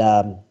truth that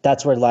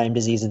that's where Lyme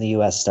disease in the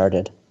U.S.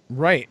 started.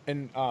 Right,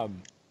 and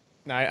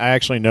I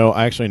actually know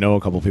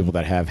a couple of people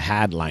that have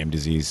had Lyme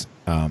disease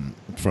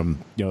from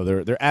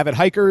they're avid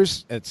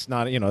hikers. It's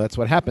not that's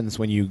what happens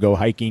when you go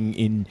hiking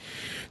in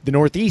the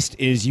Northeast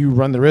is you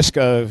run the risk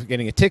of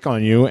getting a tick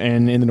on you,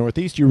 and in the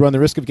Northeast you run the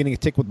risk of getting a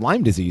tick with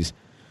Lyme disease.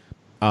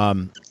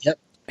 Yep.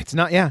 It's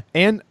not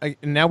and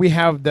now we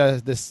have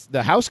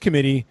the House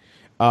committee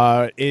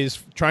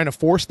is trying to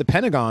force the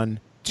Pentagon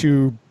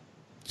to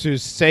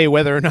say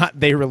whether or not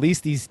they release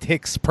these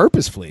ticks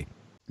purposefully.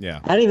 Yeah.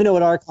 I don't even know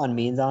what Archon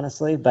means,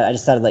 honestly, but I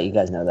just thought I'd let you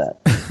guys know that.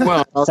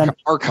 Well,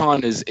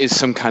 Archon is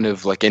some kind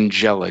of like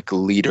angelic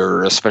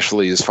leader,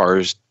 especially as far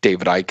as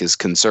David Icke is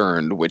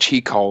concerned, which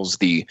he calls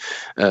the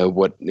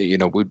what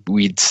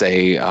we'd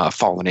say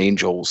fallen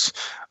angels,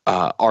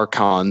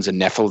 Archons and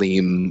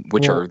Nephilim,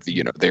 which are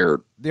the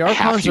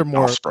Archons are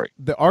more offspring.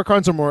 The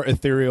Archons are more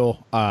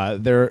ethereal.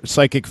 They're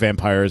psychic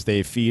vampires.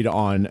 They feed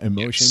on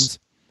emotions.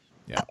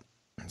 Yes. Yeah.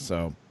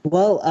 So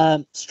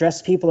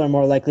stressed people are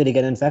more likely to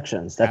get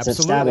infections. That's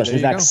established. In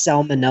fact,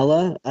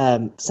 salmonella.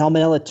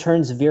 Salmonella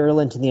turns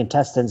virulent in the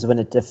intestines when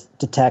it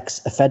detects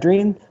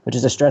ephedrine, which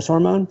is a stress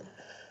hormone.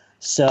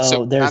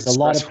 So there's a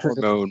lot of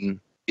hormone.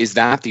 Is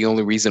that the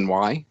only reason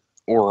why,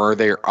 or are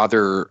there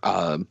other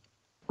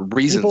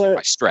reasons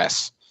why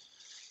stress?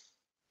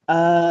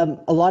 A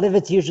lot of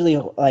it's usually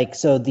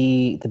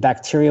the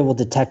bacteria will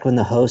detect when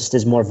the host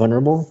is more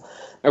vulnerable.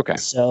 Okay.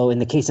 So in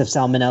the case of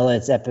salmonella,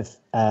 it's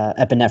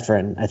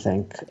epinephrine, I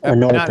think, or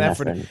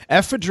norepinephrine.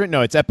 Ephedrine.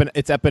 No, it's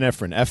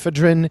epinephrine.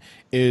 Ephedrine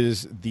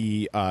is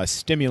the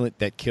stimulant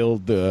that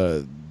killed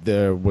the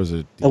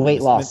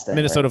weight loss thing,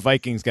 Minnesota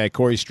Vikings guy.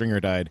 Corey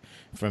Stringer died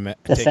from it.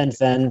 The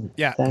fen-phen.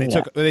 Yeah,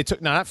 they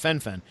took not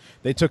fen-phen.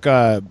 They took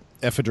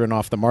ephedrine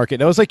off the market.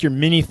 That was like your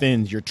mini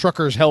thins, your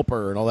trucker's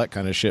helper, and all that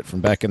kind of shit from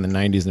back in the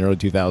 90s and early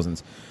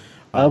 2000s.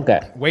 Okay.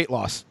 Weight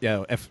loss.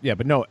 Yeah.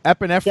 But no,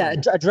 epinephrine. Yeah,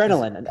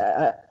 adrenaline.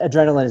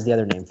 Adrenaline is the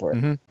other name for it.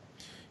 Mm-hmm.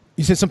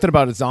 You said something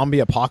about a zombie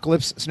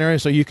apocalypse scenario,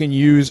 so you can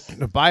use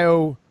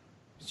bioweapons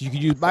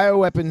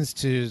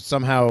to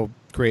somehow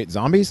create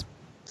zombies?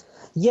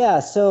 Yeah,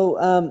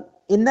 so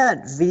in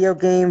that video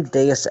game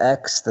Deus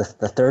Ex, the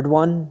third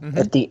one,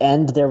 at the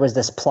end there was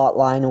this plot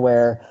line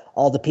where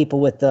all the people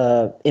with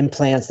the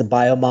implants, the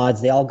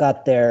biomods, they all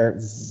got their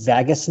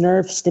vagus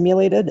nerve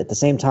stimulated at the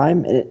same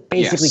time. And it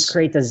basically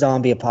creates a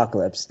zombie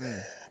apocalypse.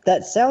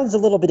 That sounds a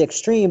little bit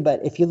extreme, but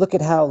if you look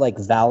at how like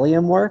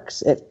Valium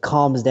works, it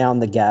calms down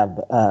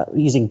the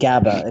using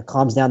GABA, it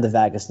calms down the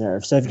vagus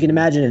nerve. So if you can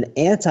imagine an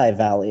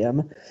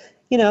anti-Valium,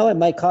 it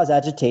might cause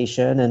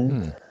agitation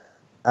and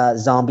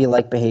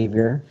zombie-like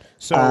behavior.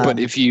 So, but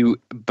if you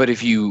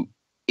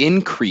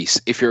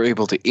if you're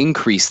able to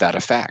increase that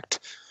effect,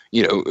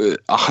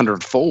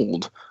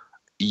 100-fold,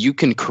 you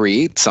can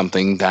create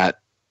something that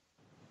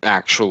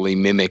actually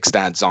mimics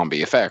that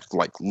zombie effect,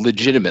 like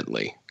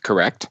legitimately,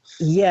 correct?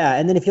 Yeah,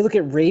 and then if you look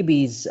at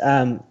rabies,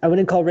 I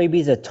wouldn't call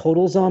rabies a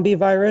total zombie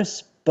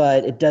virus,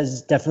 but it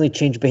does definitely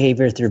change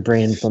behavior through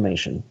brain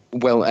inflammation.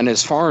 Well, and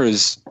as far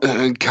as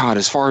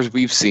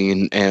we've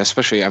seen, and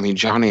especially, I mean,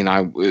 Johnny and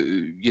I,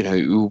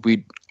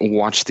 we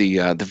watched the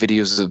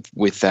videos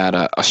with that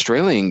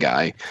Australian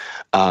guy.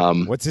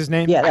 What's his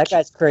name? Yeah, that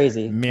guy's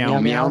crazy.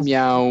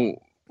 Meow.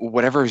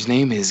 Whatever his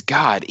name is,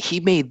 God, he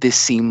made this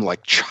seem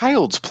like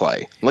child's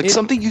play, like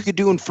something you could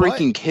do in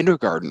freaking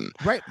kindergarten.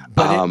 Right,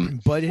 but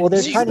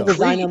they're trying to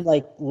design them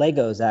like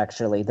Legos.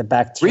 Actually, the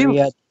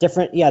bacteria,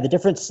 the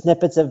different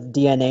snippets of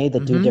DNA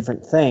that do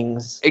different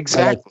things.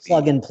 Exactly, like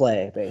plug and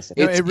play,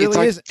 basically. It really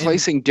like is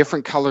placing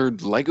different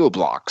colored Lego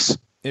blocks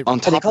on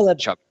top of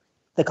each other.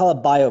 They call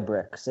it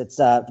BioBricks. It's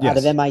out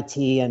of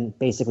MIT and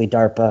basically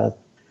DARPA.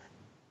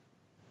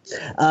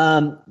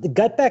 The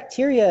gut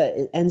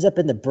bacteria ends up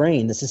in the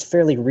brain. This is a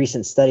fairly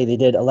recent study. They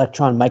did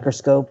electron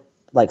microscope,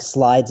 like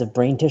slides of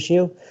brain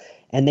tissue,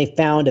 and they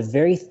found a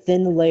very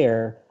thin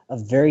layer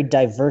of very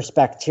diverse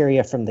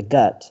bacteria from the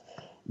gut.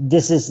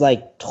 This is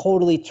like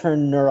totally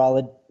turned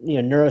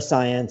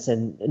neuroscience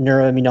and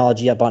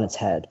neuroimmunology up on its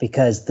head,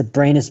 because the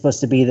brain is supposed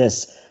to be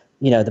this,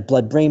 the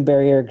blood-brain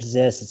barrier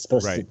exists. It's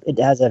supposed to, it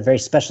has a very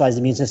specialized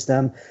immune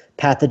system,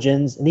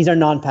 pathogens, and these are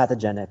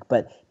non-pathogenic,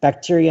 but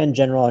bacteria in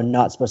general are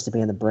not supposed to be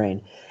in the brain.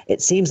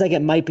 It seems like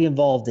it might be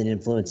involved in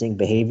influencing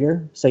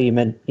behavior. So you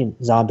meant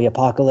zombie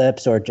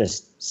apocalypse or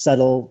just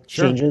subtle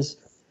changes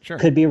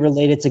could be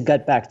related to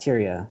gut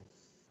bacteria.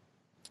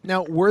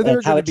 Now, were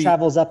there how it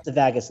travels up the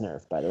vagus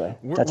nerve, by the way.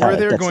 Were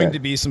there going to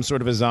be some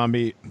sort of a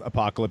zombie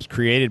apocalypse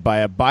created by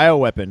a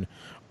bioweapon?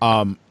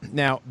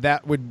 Now,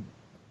 that would...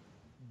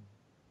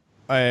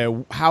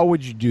 how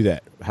would you do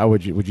that? How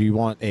would you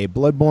want a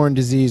bloodborne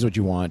disease? Would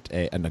you want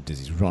not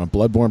disease? Would you want a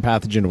bloodborne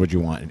pathogen, or would you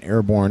want an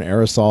airborne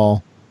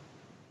aerosol?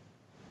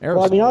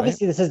 Well, I mean,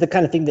 obviously, this is the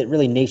kind of thing that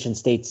really nation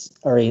states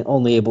are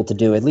only able to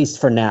do, at least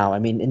for now. I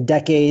mean, in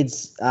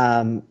decades,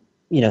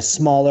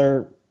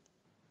 smaller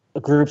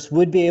groups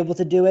would be able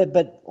to do it,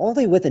 but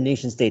only with a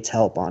nation state's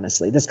help,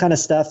 honestly. This kind of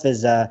stuff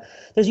is,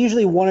 there's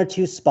usually one or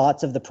two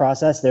spots of the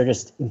process. They're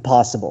just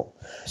impossible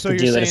to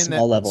do at a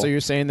small level. So you're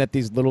saying that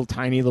these little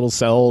tiny little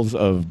cells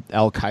of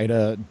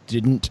Al-Qaeda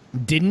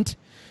didn't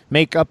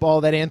make up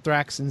all that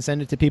anthrax and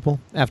send it to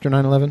people after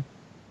 9/11?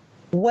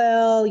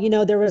 Well,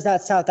 there was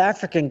that South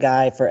African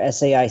guy for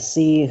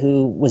SAIC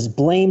who was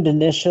blamed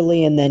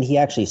initially, and then he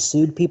actually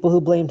sued people who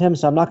blamed him,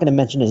 so I'm not going to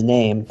mention his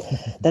name.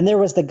 Then there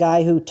was the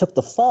guy who took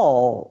the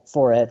fall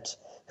for it,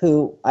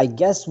 who I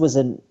guess was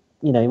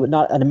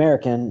not an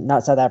American,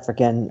 not South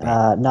African,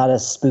 not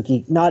as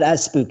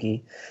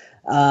spooky.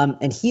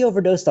 And he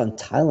overdosed on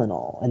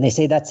Tylenol, and they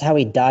say that's how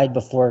he died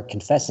before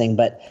confessing.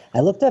 But I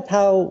looked up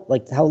how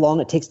long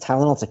it takes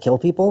Tylenol to kill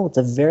people. It's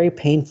a very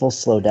painful,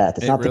 slow death.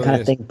 It's not really the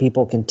kind of thing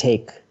people can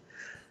take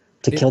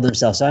to kill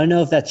themselves. So I don't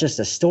know if that's just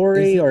a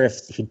story or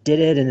if he did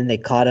it and then they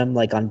caught him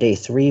like on day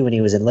 3 when he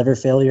was in liver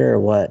failure or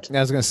what. I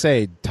was going to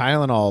say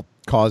Tylenol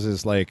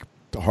causes like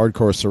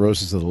hardcore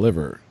cirrhosis of the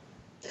liver.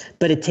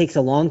 But it takes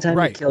a long time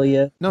to kill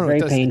you. No, very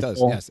it does.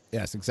 painful. It does.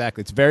 Yes,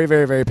 exactly. It's very,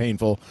 very, very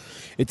painful.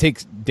 It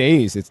takes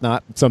days. It's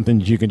not something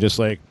you can just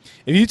like.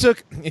 If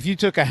you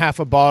took a half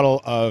a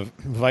bottle of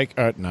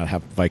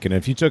Vicodin,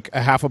 if you took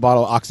a half a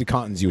bottle of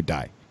OxyContins, you would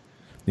die.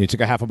 You took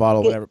a half a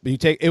bottle of whatever.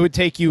 It would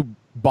take you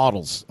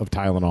bottles of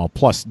Tylenol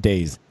plus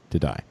days to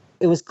die.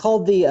 It was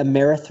called the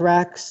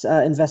Amerithrax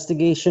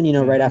investigation,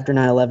 right after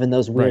 9/11,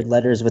 those weird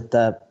letters with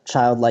the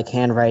childlike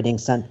handwriting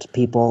sent to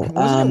people.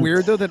 Wasn't it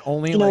weird, though, that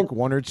only like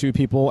 1 or 2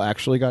 people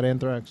actually got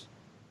anthrax?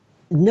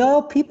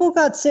 No, people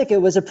got sick.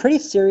 It was a pretty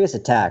serious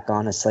attack,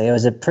 honestly. It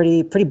was a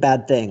pretty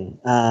bad thing.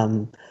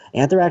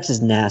 Anthrax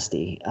is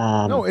nasty.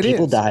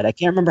 People died. I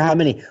can't remember how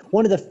many.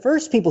 One of the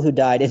first people who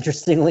died,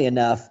 interestingly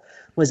enough,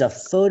 was a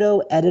photo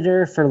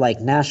editor for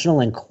like National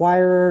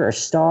Enquirer or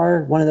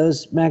Star, one of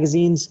those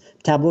magazines,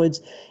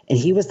 tabloids. And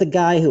he was the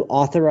guy who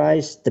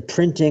authorized the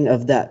printing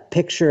of that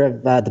picture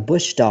of the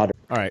Bush daughter.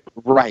 All right.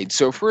 Right.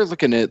 So if we're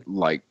looking at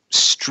like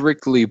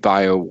strictly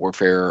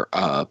biowarfare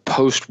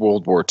post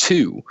World War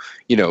II,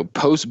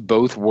 post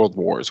both world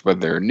wars, whether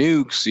they're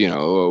nukes,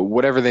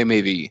 whatever they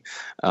may be,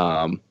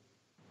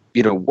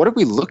 what are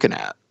we looking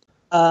at?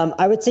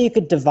 I would say you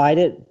could divide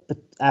it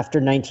after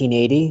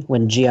 1980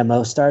 when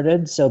GMO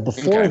started. So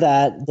before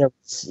that, there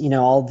was,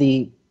 all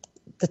the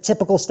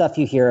typical stuff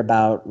you hear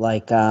about,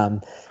 like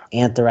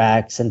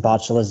anthrax and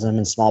botulism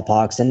and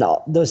smallpox and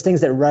those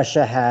things that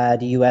Russia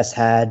had, U.S.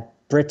 had.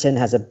 Britain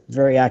has a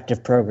very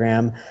active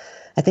program.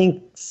 I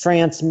think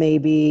France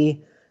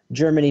maybe.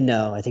 Germany,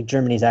 no. I think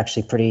Germany is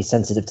actually pretty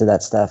sensitive to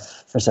that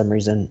stuff for some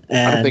reason.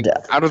 And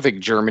I don't think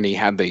Germany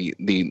had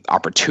the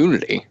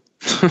opportunity.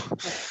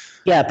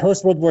 Yeah,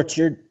 post World War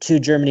II,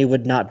 Germany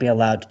would not be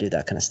allowed to do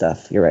that kind of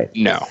stuff. You're right.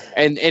 No,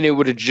 and it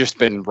would have just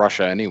been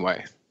Russia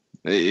anyway.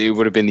 It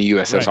would have been the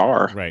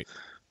USSR. Right.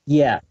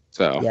 Yeah.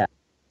 So yeah.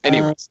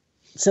 Anyways.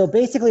 So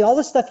basically, all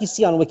the stuff you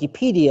see on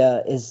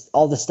Wikipedia is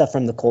all the stuff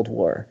from the Cold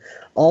War.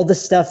 All the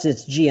stuff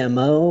that's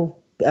GMO,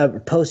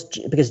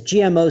 because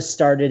GMO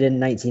started in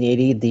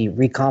 1980, the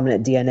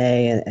recombinant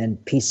DNA and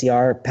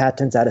PCR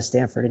patents out of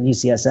Stanford and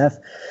UCSF.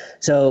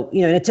 So,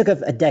 and it took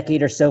a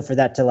decade or so for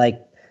that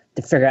to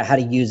figure out how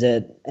to use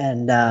it.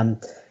 And,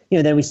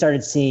 then we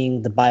started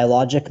seeing the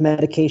biologic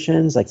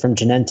medications, like from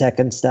Genentech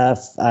and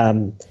stuff,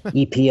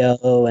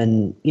 EPO,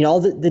 and, all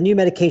the new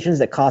medications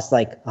that cost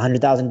like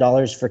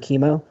 $100,000 for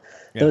chemo.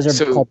 Yeah.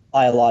 Those are called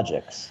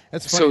biologics.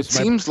 That's funny. So it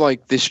seems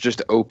like this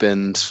just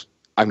opened.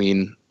 I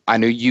mean, I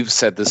know you've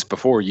said this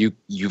before.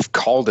 You've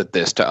called it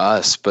this to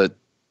us, but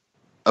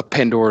a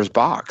Pandora's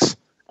box.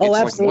 Oh, it's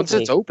absolutely. Like once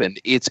it's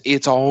opened,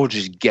 it's all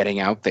just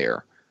getting out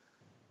there.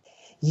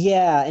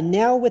 Yeah, and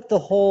now with the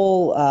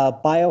whole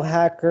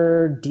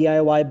biohacker,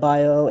 DIY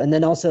bio, and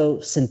then also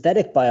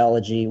synthetic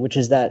biology, which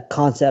is that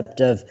concept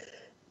of,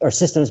 or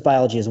systems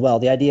biology as well,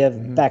 the idea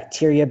of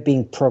bacteria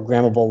being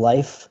programmable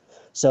life.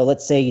 So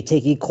let's say you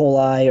take E.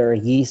 coli or a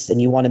yeast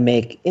and you want to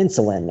make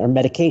insulin or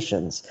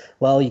medications.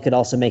 Well, you could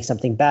also make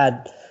something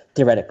bad,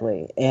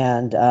 theoretically.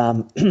 And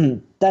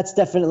that's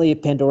definitely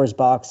Pandora's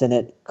box, and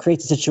it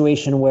creates a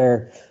situation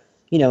where,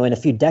 in a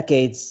few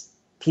decades,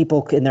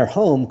 people in their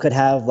home could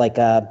have like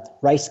a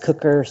rice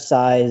cooker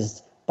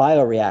sized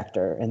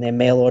bioreactor, and they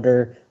mail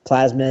order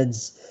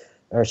plasmids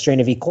or a strain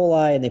of E.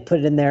 coli and they put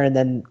it in there. And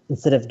then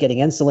instead of getting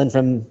insulin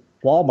from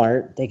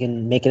Walmart, they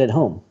can make it at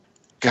home.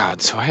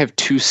 God, so I have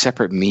two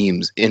separate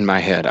memes in my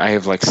head. I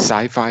have like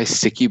sci-fi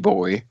sicky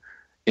boy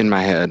in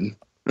my head,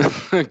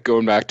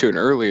 going back to an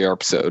earlier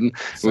episode.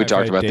 We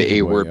talked about Davey the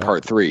A word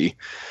part 3.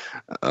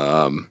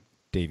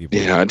 Davey boy.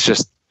 It's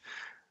just,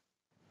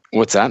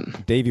 what's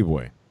that? Davey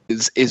boy.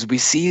 Is we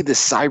see the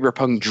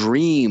cyberpunk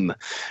dream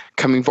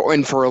coming forward,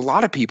 and for a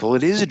lot of people,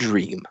 it is a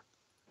dream.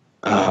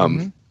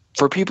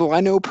 For people I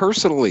know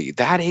personally,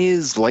 that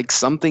is like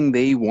something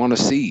they want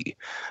to see.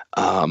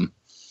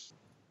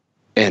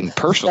 And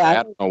personally,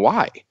 I don't know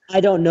why.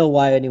 I don't know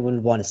why anyone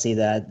would want to see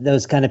that.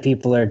 Those kind of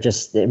people are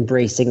just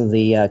embracing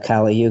the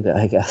Kali Yuga,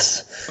 I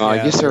guess. I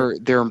guess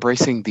they're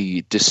embracing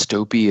the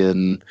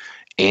dystopian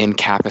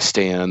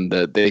Ancapistan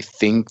that they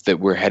think that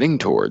we're heading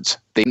towards.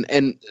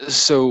 And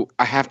so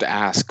I have to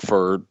ask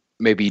for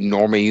maybe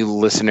normie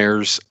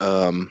listeners,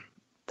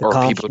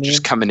 or people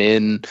just coming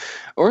in,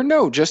 or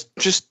no, just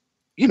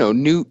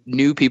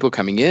new people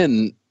coming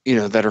in,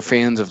 that are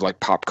fans of like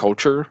pop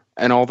culture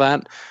and all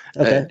that.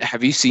 Okay.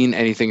 Have you seen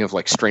anything of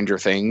like Stranger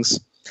Things?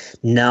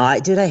 No, I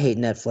hate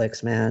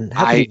Netflix, man.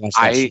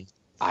 I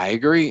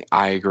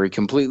agree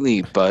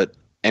completely, but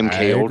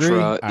MK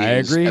Ultra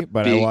is a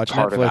but big I watch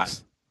part Netflix.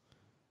 Of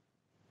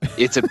that.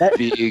 It's a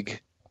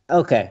big.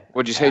 Okay.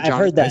 What'd you say, John? I've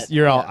heard that.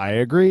 You're all. I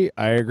agree,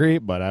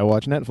 but I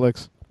watch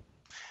Netflix.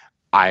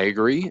 I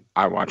agree.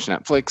 I watch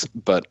Netflix,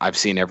 but I've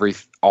seen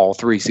all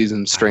 3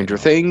 seasons of Stranger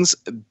Things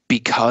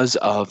because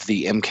of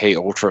the MK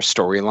Ultra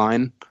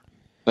storyline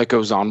that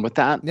goes on with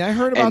that. Yeah, I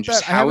heard about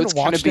that. How it's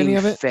kind of being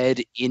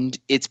fed in.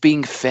 It's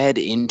being fed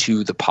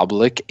into the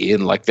public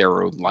in like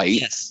their own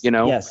light. Yes.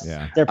 Yes.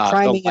 Yeah. They're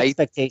priming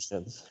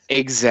expectations.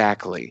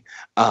 Exactly.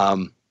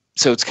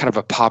 So it's kind of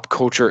a pop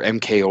culture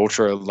MK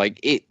Ultra. Like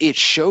it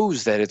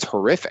shows that it's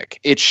horrific.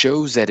 It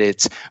shows that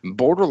it's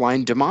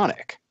borderline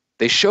demonic.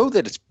 They show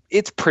that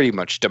it's pretty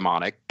much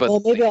demonic.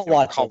 But maybe I'll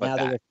watch it now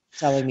that you're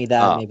telling me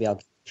that. Maybe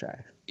I'll try.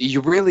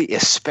 You really,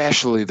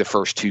 especially the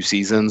first 2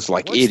 seasons,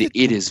 like it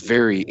is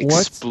very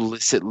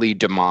explicitly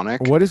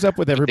demonic. What is up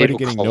with everybody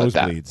getting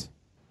nosebleeds?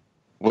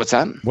 What's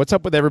that? What's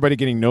up with everybody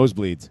getting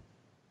nosebleeds?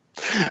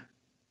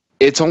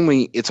 It's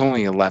only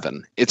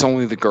 11. It's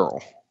only the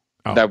girl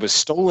that was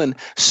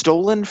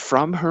stolen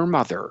from her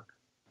mother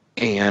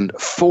and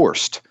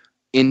forced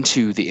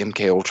into the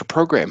MK Ultra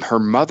program. Her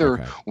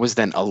mother was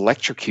then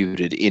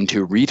electrocuted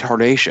into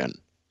retardation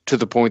to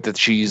the point that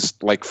she's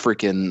like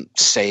freaking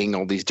saying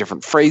all these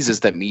different phrases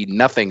that mean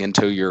nothing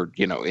until you're,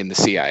 in the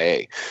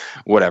CIA,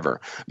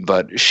 whatever.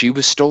 But she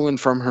was stolen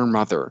from her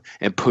mother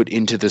and put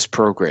into this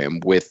program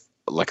with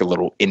like a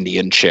little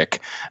Indian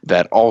chick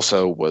that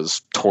also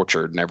was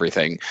tortured and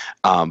everything.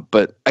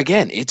 But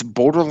again, it's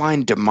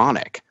borderline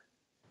demonic.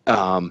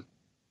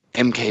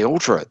 MK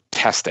Ultra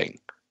testing.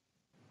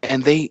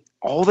 And they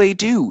all they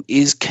do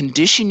is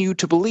condition you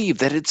to believe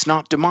that it's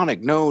not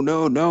demonic. No,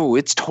 no, no.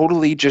 It's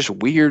totally just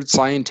weird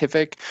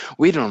scientific.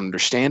 We don't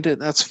understand it.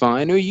 That's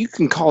fine. Or you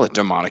can call it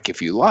demonic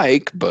if you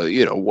like, but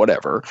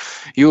whatever.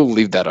 You'll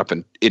leave that up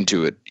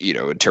into it,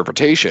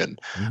 interpretation.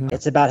 Mm-hmm.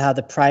 It's about how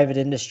the private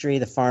industry,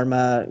 the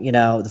pharma,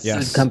 the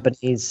food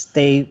companies,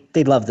 they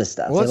love this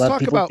stuff. Well, they love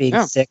people being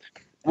sick.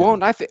 Well,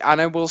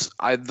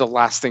 the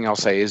last thing I'll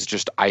say is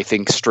just I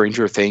think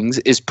Stranger Things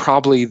is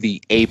probably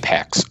the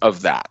apex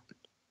of that.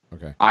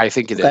 Okay. I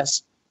think it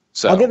is.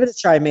 So I'll give it a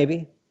try,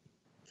 maybe.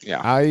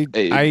 Yeah.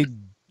 I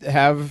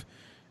have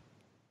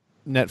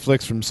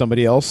Netflix from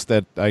somebody else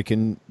that I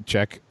can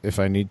check if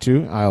I need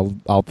to.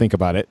 I'll think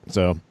about it.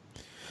 So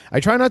I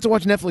try not to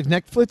watch Netflix.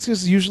 Netflix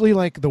is usually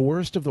like the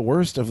worst of the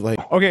worst of like.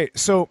 Okay,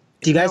 so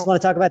do you guys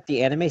want to talk about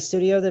the anime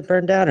studio that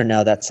burned down, or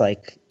no? That's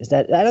like, is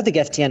that? I don't think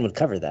FTN would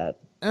cover that.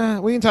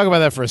 We can talk about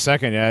that for a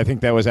second. Yeah, I think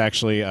that was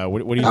actually.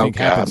 What do you think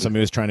happened? Somebody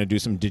was trying to do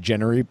some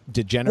degeneracy.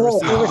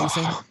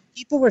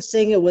 People were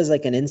saying it was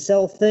like an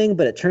incel thing,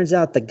 but it turns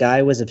out the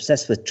guy was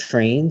obsessed with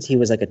trains. He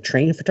was like a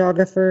train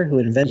photographer who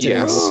invented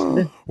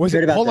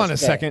it. Hold on a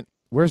second.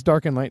 Where's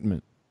Dark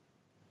Enlightenment?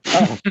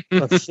 Oh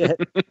shit.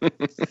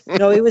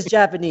 No, he was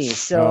Japanese.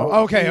 So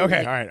okay. All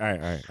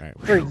right.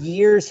 For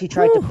years, he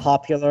tried to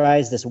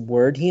popularize this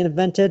word he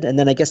invented, and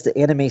then I guess the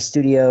anime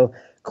studio,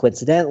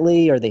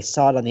 coincidentally, or they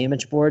saw it on the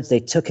image boards,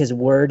 they took his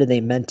word and they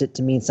meant it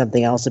to mean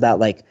something else about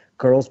like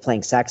girls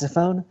playing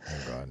saxophone.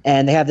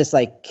 And they have this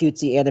like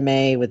cutesy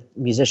anime with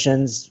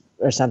musicians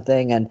or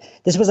something. And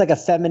this was like a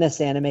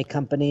feminist anime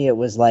company. It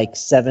was like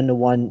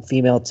 7-to-1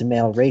 female to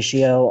male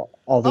ratio.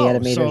 All the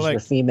animators were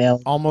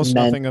female. Almost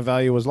nothing of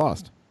value was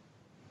lost.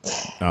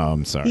 Oh,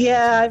 I'm sorry.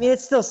 Yeah, I mean,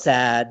 it's still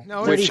sad.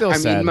 No, it's still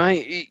sad.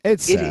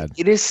 It's sad.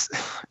 It is.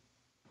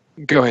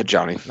 Go ahead,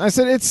 Johnny. I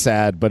said it's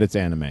sad, but it's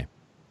anime.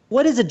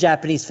 What is a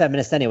Japanese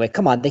feminist anyway?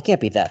 Come on, they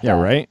can't be that. Yeah,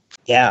 right?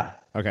 Yeah.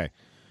 Okay.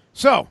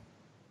 So,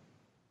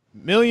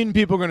 million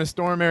people going to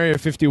storm Area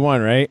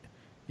 51, right?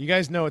 You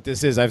guys know what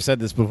this is. I've said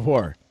this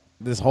before.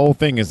 This whole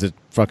thing is a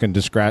fucking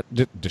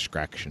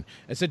distraction.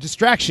 It's a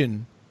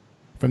distraction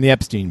from the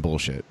Epstein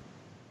bullshit.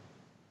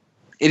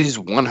 It is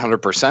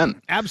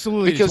 100%.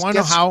 Absolutely. You want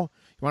to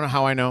know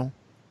how I know?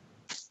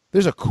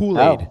 There's a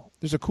Kool-Aid.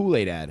 There's a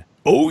Kool-Aid ad.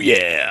 Oh,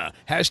 yeah.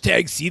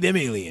 Hashtag see them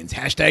aliens.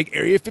 Hashtag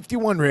Area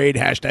 51 raid.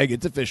 Hashtag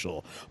it's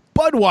official.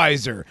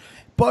 Budweiser.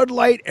 Bud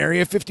Light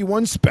Area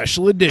 51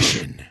 Special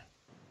Edition.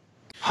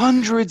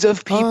 Hundreds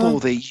of people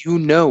that you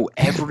know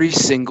every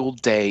single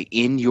day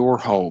in your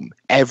home,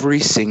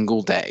 every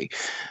single day,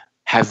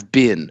 have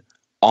been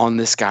on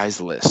this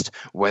guy's list,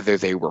 whether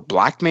they were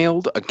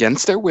blackmailed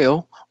against their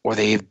will or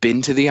they have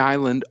been to the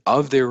island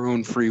of their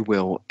own free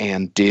will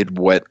and did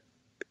what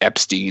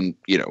Epstein,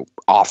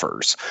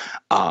 offers.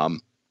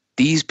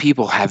 These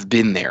people have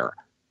been there.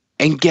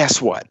 And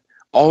guess what?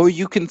 All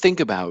you can think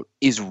about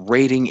is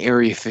raiding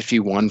Area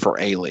 51 for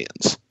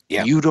aliens.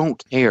 Yeah. You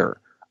don't care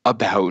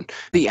about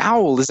the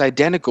owl is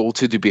identical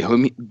to the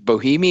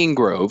Bohemian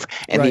Grove,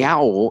 and the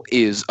owl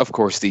is, of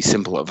course, the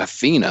symbol of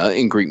Athena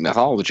in Greek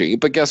mythology.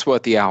 But guess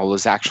what? The owl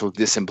is actually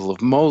the symbol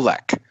of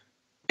Molech,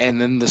 and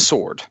then the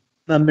sword.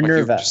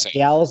 Minerva.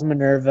 The owl's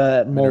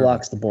Minerva.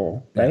 Moloch's the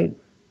bull, right?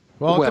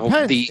 Well, it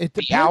depends.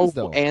 The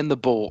owl and the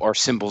bull are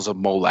symbols of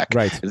Molech.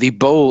 Right. The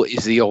bull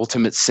is the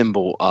ultimate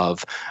symbol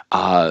of,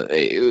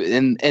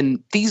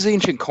 and these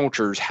ancient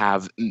cultures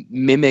have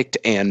mimicked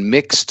and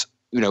mixed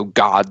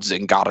gods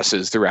and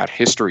goddesses throughout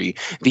history.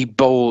 The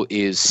bull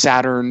is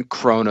Saturn,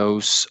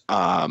 Kronos,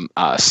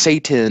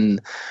 Satan.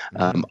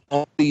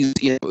 All these,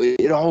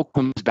 it all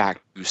comes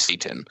back to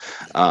Satan.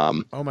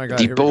 Oh my God!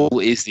 The bull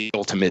is the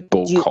ultimate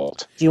bull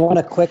cult. Do you want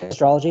a quick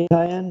astrology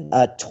tie-in?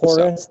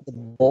 Taurus, the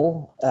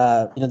bull.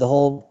 The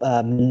whole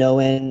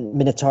Minoan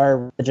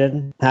Minotaur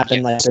religion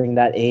happened like during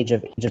that age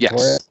of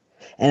Taurus.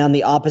 And on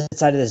the opposite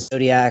side of the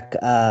zodiac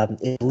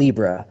is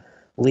Libra.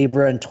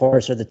 Libra and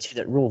Taurus are the two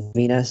that rule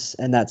Venus,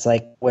 and that's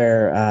like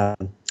where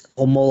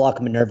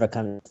Moloch Minerva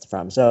comes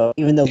from. So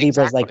even though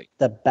Libra is like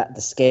the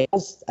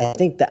scales, I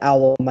think the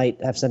owl might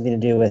have something to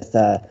do with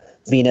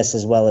Venus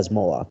as well as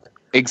Moloch.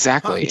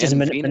 Exactly. Which is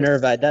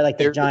Minerva, that like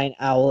the giant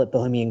owl at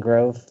Bohemian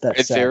Grove.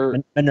 That's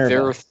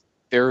Minerva.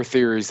 There are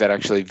theories that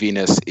actually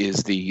Venus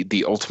is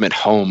the ultimate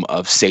home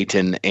of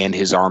Satan and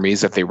his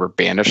armies, that they were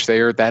banished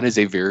there. That is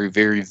a very,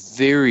 very,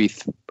 very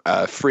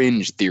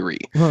fringe theory.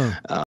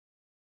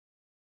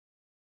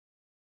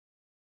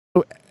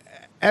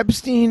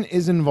 Epstein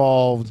is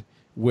involved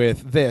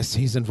with this.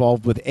 He's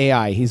involved with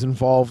AI. He's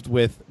involved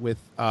with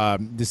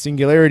the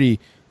Singularity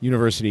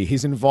University.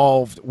 He's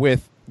involved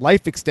with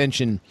life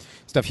extension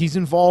stuff. He's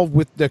involved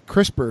with the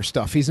CRISPR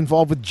stuff. He's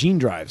involved with gene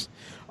drives.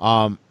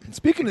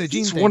 Speaking of the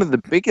gene, he's one of the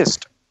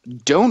biggest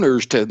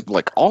donors to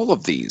like all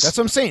of these. That's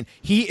what I'm saying.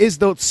 He is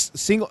the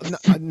single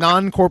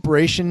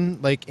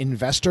non-corporation like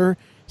investor,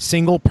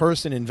 single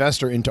person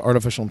investor into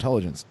artificial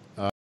intelligence.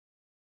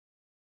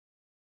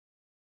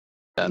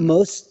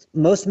 most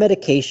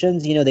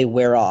medications, they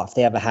wear off.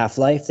 They have a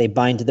half-life. They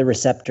bind to the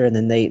receptor and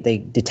then they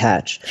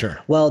detach. Sure.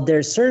 Well,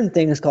 there's certain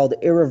things called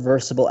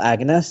irreversible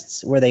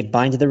agonists where they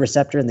bind to the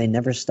receptor and they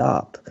never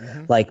stop.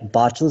 Like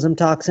botulism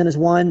toxin is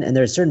one, and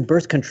there's certain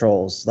birth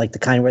controls, like the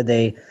kind where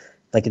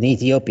like in the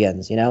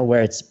Ethiopians,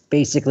 where it's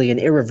basically an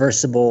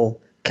irreversible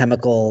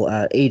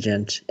chemical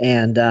agent.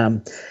 And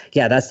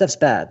that stuff's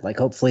bad. Like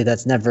hopefully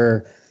that's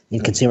never in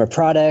consumer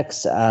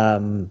products,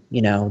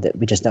 that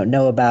we just don't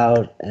know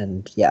about.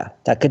 And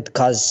that could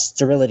cause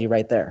sterility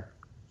right there.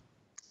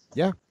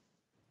 Yeah.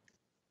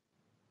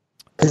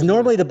 Because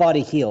normally the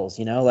body heals,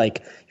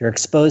 like you're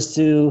exposed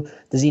to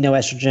the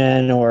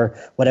xenoestrogen or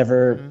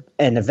whatever,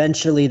 and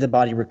eventually the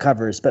body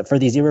recovers. But for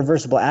these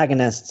irreversible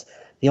agonists,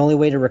 the only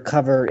way to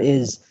recover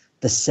is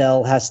the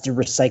cell has to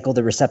recycle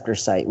the receptor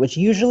site, which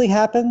usually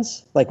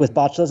happens. Like with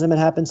botulism, it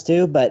happens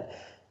too. But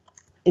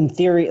in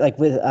theory, like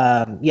with,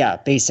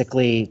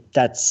 basically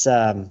that's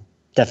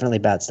definitely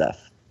bad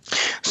stuff.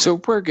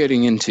 So we're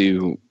getting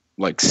into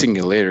like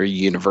Singularity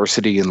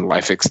University and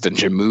life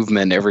extension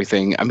movement,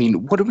 everything. I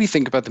mean, what do we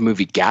think about the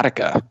movie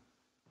Gattaca?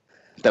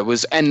 That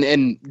was,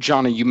 and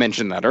Johnny, you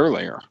mentioned that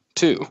earlier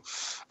too.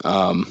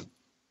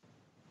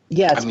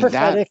 It's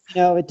prophetic.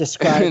 It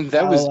describes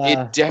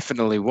it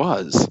definitely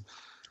was.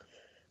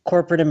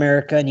 Corporate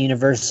America and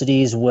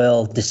universities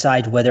will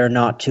decide whether or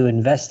not to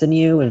invest in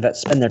you,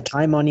 spend their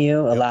time on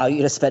you, allow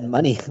you to spend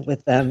money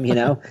with them, in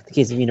the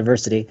case of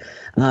university.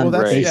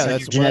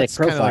 That's genetic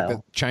profile. Kind of like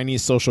the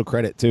Chinese social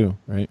credit too,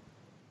 right?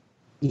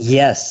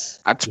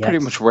 Yes. That's pretty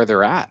much where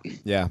they're at.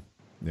 Yeah.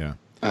 And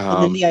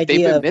then the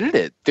idea they've admitted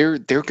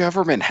it. Their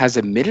government has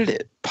admitted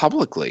it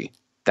publicly.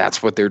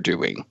 That's what they're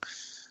doing.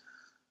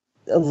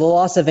 The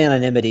loss of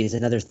anonymity is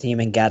another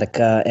theme in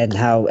Gattaca, and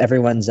how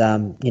everyone's,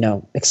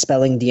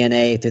 expelling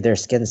DNA through their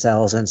skin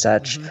cells and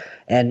such.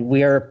 And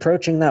we are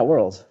approaching that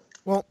world.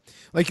 Well,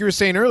 like you were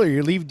saying earlier,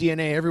 you leave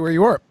DNA everywhere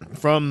you are.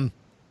 From,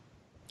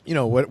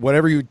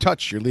 whatever you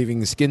touch, you're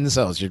leaving skin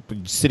cells. You're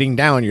sitting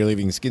down, you're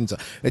leaving skin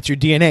cells. That's your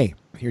DNA.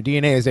 Your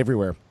DNA is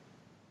everywhere.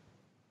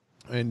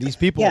 And these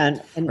people are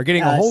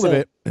getting a hold of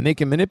it, and they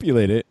can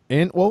manipulate it.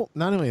 And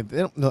not only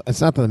it's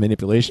not the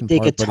manipulation they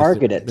part, could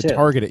target it.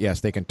 Target it.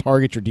 Yes, they can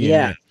target your DNA.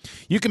 Yeah.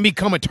 You can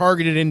become a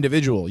targeted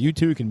individual. You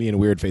too can be in a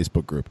weird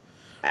Facebook group.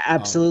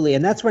 Absolutely,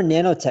 and that's where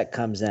nanotech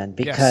comes in,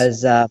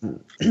 because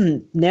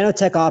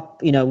nanotech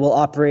will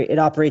operate. It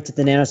operates at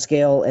the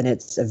nanoscale, and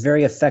it's a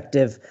very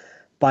effective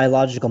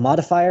biological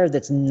modifier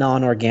that's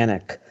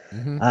non-organic.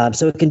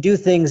 So it can do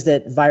things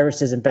that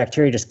viruses and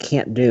bacteria just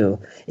can't do.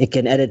 It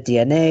can edit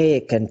DNA.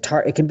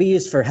 It can be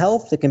used for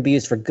health. It can be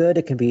used for good.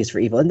 It can be used for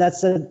evil. And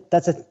that's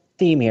a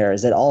theme here,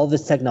 is that all of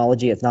this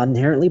technology is not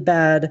inherently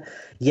bad.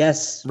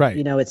 Yes, right.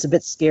 It's a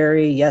bit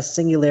scary. Yes,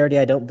 singularity,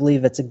 I don't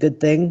believe it's a good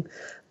thing.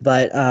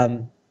 But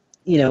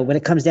when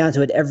it comes down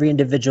to it, every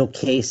individual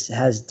case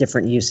has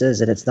different uses,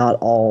 and it's not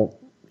all.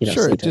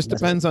 Sure, it just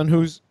depends on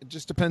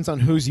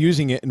who's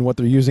using it and what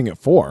they're using it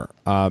for.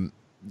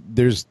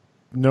 There's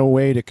no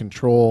way to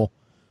control,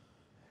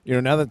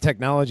 now that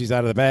technology's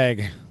out of the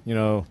bag,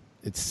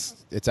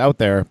 it's out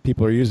there.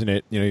 People are using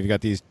it. You've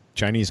got these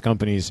Chinese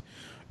companies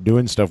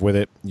doing stuff with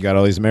it. You got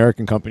all these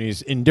American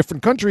companies in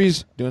different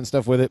countries doing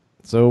stuff with it.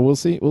 So we'll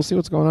see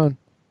what's going on.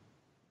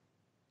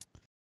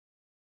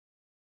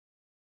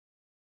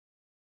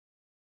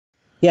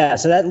 Yeah,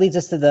 so that leads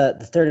us to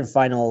the third and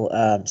final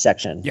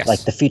section,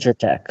 like the feature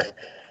tech.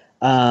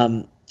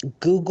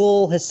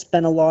 Google has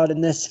spent a lot in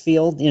this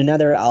field. Now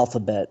they're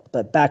Alphabet,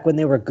 but back when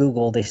they were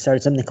Google, they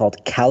started something called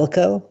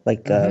Calico,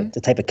 like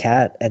the type of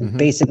cat, and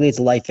basically it's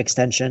life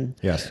extension.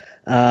 Yes.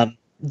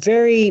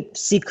 Very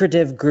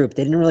secretive group.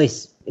 They didn't really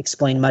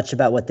explain much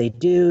about what they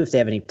do, if they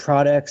have any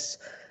products.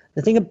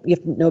 The thing you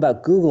have to know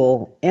about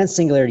Google and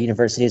Singularity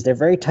University is they're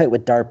very tight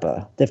with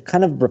DARPA. They've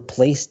kind of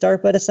replaced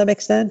DARPA to some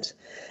extent.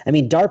 I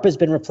mean, DARPA has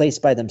been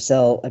replaced by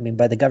themselves. I mean,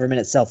 by the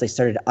government itself. They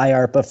started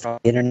IARPA for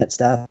internet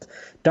stuff.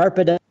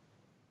 DARPA does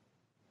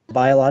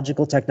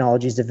Biological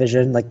Technologies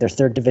Division, like their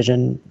third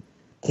division.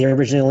 They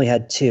originally only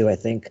had two, I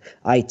think,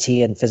 IT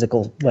and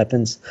physical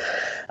weapons,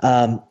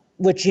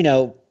 which,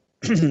 the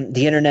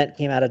internet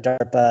came out of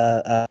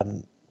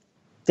DARPA.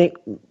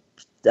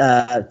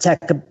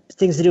 Tech,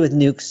 things to do with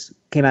nukes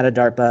came out of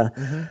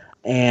DARPA.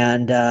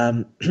 And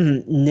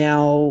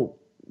now,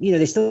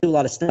 they still do a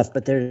lot of stuff,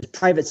 but there's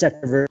private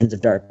sector versions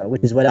of DARPA,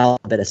 which is what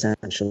Alphabet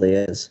essentially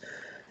is.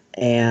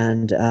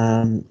 And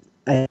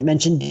I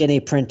mentioned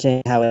DNA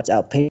printing, how it's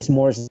outpaced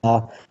Moore's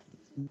law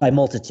by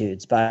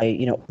multitudes, by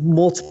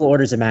multiple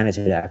orders of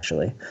magnitude,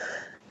 actually.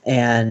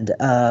 And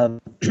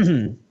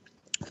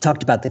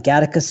talked about the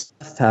Gattaca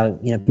stuff, how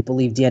people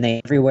leave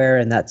DNA everywhere,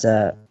 and that's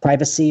a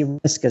privacy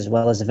risk as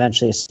well as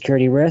eventually a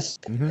security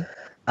risk.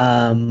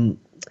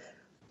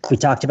 We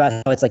talked about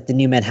how it's like the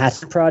new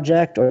Manhattan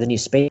Project or the new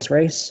space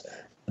race,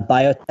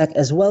 biotech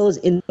as well as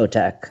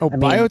infotech.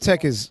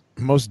 Biotech is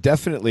most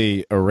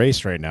definitely a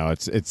race right now.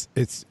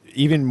 It's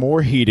even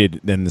more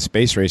heated than the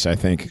space race, I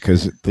think,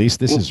 because at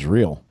least this is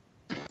real.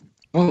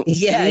 Well,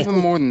 even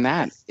more than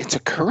that, it's a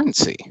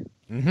currency.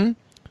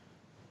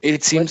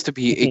 It seems to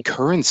be a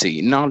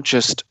currency, not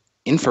just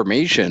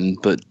information,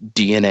 but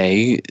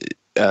DNA,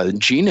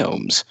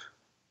 genomes.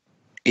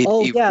 It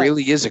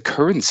really is a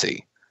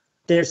currency.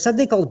 There's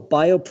something called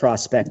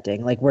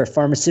bioprospecting, like where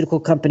pharmaceutical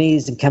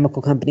companies and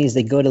chemical companies,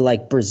 they go to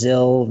like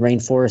Brazil,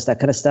 rainforest, that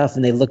kind of stuff,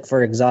 and they look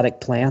for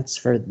exotic plants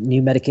for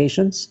new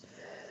medications.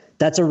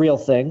 That's a real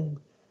thing.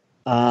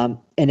 And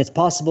it's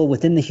possible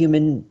within the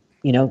human,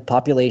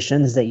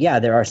 populations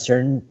that, there are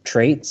certain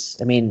traits.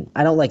 I mean,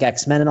 I don't like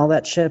X-Men and all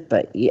that shit,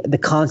 but the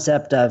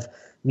concept of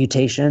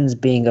mutations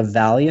being of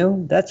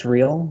value, that's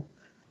real.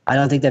 I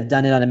don't think they've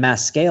done it on a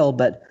mass scale,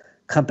 but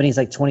companies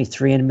like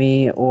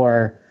 23andMe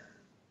or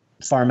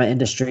pharma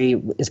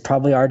industry is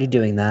probably already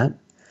doing that.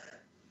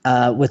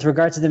 With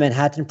regard to the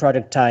Manhattan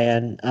Project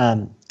tie-in,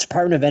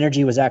 Department of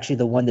Energy was actually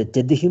the one that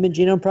did the Human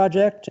Genome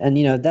Project. And,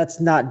 that's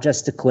not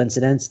just a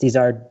coincidence. These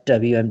are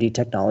WMD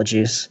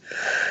technologies.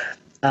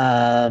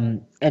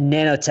 And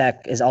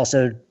nanotech is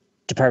also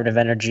Department of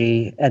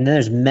Energy. And then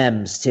there's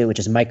MEMS too, which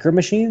is micro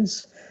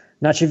machines.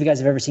 Not sure if you guys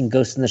have ever seen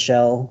Ghost in the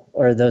Shell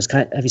or those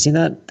have you seen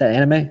that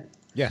anime?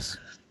 Yes.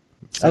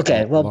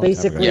 Okay. Well,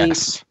 basically,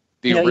 yes.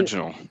 The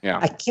original, yeah.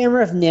 I can't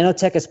remember if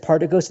nanotech is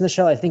part of Ghost in the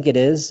Shell. I think it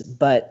is,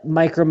 but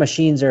micro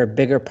machines are a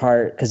bigger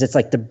part because it's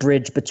like the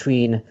bridge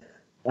between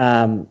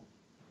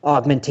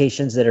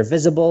augmentations that are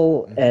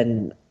visible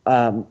and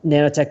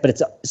nanotech, but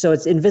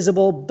it's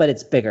invisible, but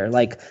it's bigger.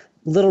 Like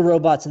little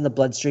robots in the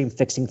bloodstream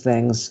fixing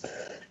things,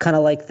 kind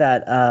of like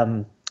that.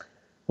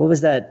 What was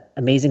that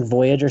Amazing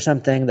Voyage or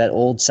something? That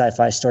old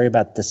sci-fi story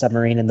about the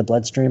submarine in the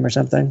bloodstream or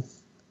something.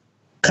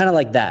 Kind of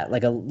like that,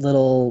 like a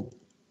little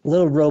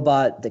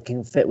robot that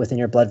can fit within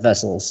your blood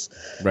vessels.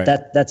 Right.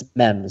 That's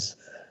MEMS.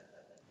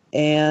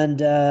 And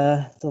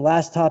the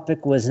last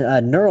topic was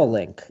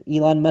Neuralink.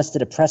 Elon Musk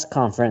did a press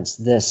conference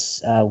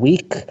this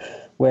week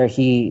where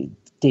he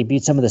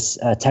debuted some of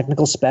the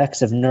technical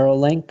specs of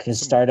Neuralink, his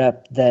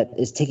startup that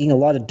is taking a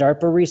lot of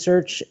DARPA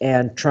research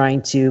and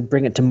trying to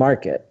bring it to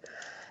market.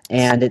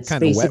 And it's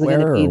kind of basically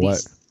wetware or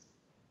what?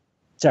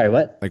 Sorry,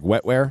 what? Like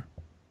wetware?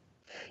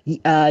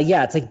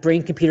 Yeah, it's like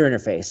brain-computer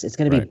interface. It's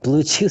going to be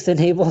Bluetooth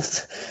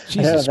enabled. Jesus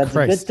I don't know if that's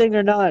Christ. a good thing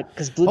or not,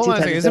 because Bluetooth. Hold on a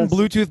second. Isn't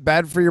Bluetooth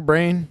bad for your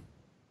brain?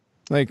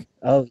 Like,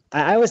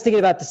 I was thinking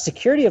about the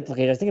security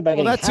implications. I was thinking about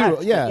getting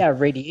hacked. Too, yeah,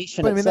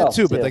 radiation. But I mean that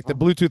too. But like the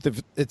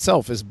Bluetooth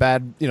itself is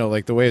bad.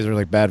 Like the waves are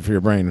like bad for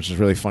your brain, which is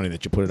really funny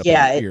that you put it up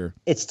in your ear.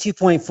 It's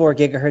 2.4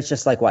 gigahertz,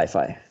 just like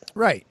Wi-Fi.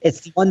 Right.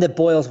 It's the one that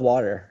boils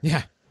water.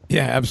 Yeah.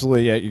 Yeah,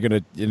 absolutely. Yeah, you're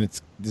gonna, and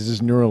this is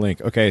Neuralink.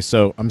 Okay,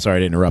 so I'm sorry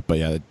to interrupt, but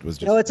yeah, it was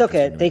just. No, it's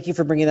okay. Thank you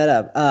for bringing that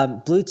up.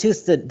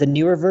 Bluetooth, the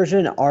newer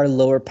version are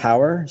lower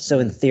power, so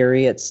in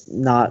theory, it's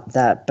not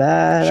that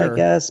bad, I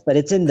guess. But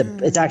it's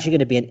it's actually going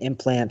to be an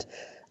implant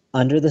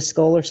under the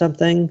skull or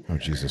something. Oh,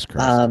 Jesus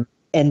Christ!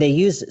 And they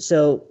use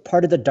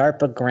part of the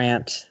DARPA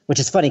grant, which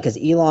is funny because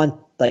Elon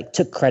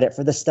took credit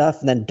for the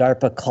stuff, and then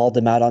DARPA called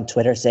him out on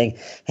Twitter saying,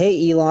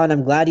 "Hey, Elon,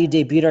 I'm glad you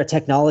debuted our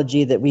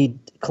technology that we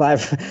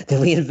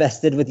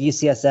invested with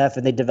UCSF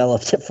and they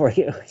developed it for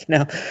you."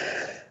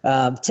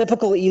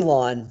 Typical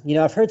Elon.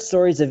 I've heard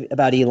stories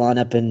about Elon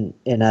up in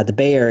the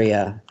Bay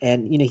Area,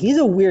 and he's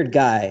a weird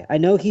guy. I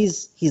know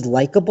he's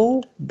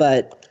likable,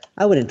 but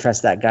I wouldn't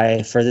trust that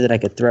guy further than I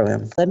could throw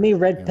him. Let me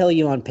red pill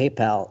you on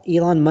PayPal.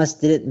 Elon Musk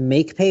didn't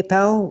make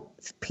PayPal.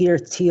 Peter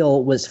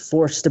Thiel was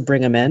forced to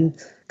bring him in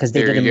because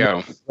they did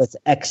him with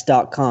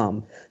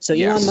X.com. So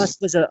Elon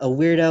Musk was a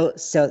weirdo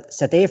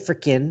South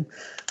African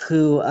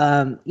who,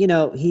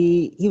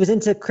 he was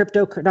into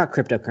not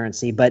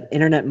cryptocurrency, but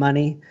internet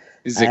money.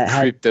 Is it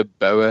crypto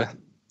boa?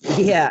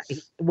 Yeah.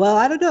 Well,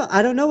 I don't know.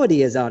 I don't know what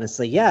he is,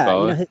 honestly.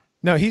 Yeah.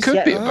 No, he's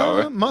could be a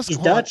boa. Musk. He's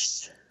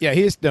Dutch. Yeah,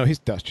 he's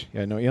Dutch.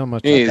 Yeah, no, Elon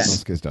Musk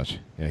is Dutch.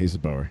 Yeah, he's a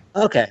Boer.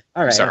 Okay,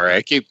 all right. Sorry,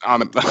 I keep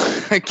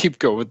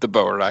going with the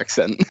Boer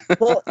accent.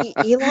 Well,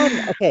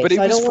 Elon. Okay, but he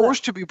was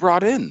forced to be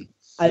brought in.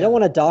 I don't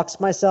want to dox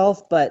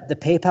myself, but the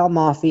PayPal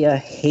mafia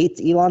hates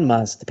Elon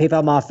Musk. The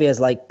PayPal mafia is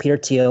like Peter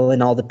Thiel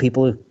and all the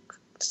people who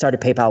started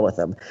PayPal with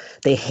him.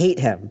 They hate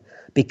him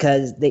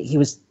because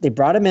they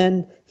brought him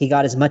in. He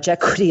got as much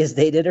equity as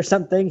they did or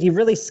something. He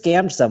really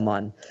scammed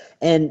someone.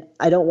 And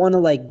I don't want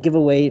to give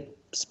away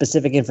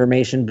specific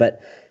information,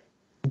 but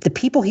the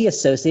people he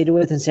associated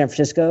with in San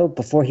Francisco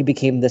before he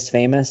became this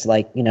famous,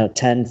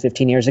 10,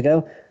 15 years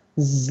ago,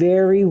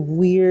 very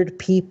weird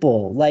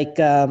people. What's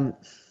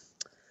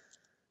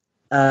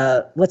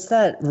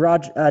that?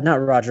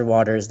 Not Roger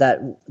Waters.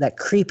 That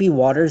creepy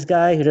Waters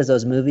guy who does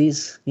those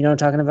movies. You know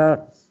what I'm talking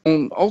about?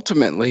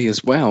 Ultimately,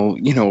 as well,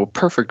 a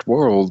perfect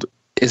world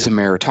is a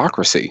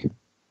meritocracy,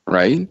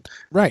 right?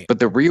 Right. But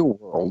the real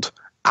world,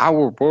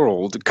 our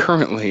world,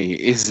 currently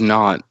is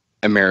not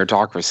a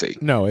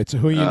meritocracy. No, it's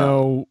who you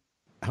know,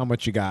 how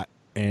much you got,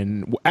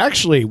 and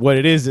actually, what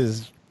it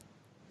is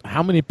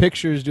how many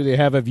pictures do they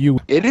have of you?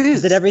 It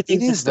is that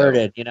everything's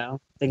inverted.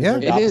 Things are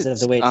the opposite of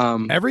the way.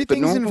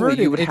 Everything's inverted.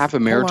 You would have a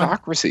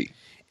meritocracy.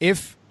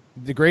 If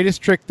the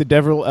greatest trick the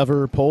devil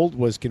ever pulled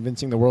was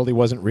convincing the world he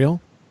wasn't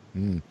real,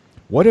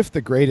 what if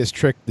the greatest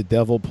trick the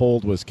devil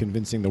pulled was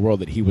convincing the world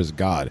that he was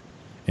God,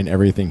 and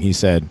everything he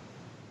said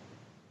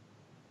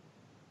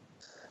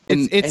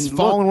It's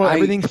fallen world.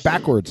 Everything's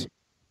backwards.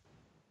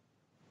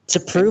 To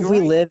prove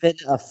we live in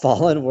a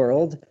fallen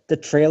world, the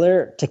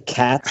trailer to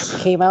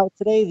Cats came out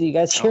today. Do you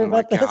guys hear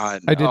about this? I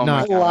did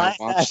not. Live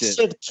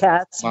action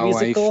Cats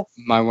musical.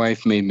 My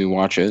wife made me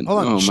watch it.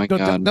 Hold on. Oh my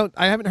god! No,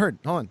 I haven't heard.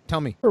 Hold on.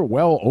 Tell me. We're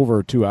well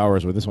over 2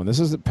 hours with this one. This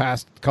is the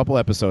past couple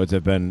episodes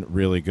have been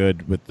really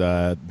good with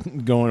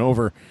going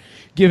over,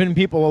 giving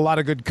people a lot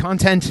of good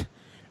content.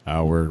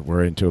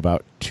 We're into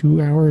about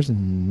 2 hours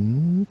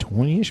and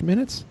 20-ish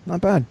minutes.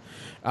 Not bad.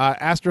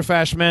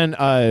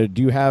 Astrofashman,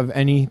 do you have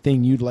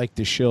anything you'd like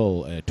to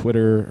shill?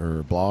 Twitter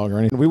or blog or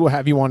anything? We will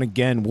have you on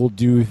again. We'll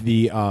do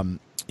the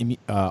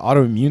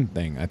autoimmune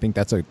thing. I think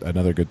that's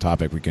another good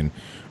topic. We can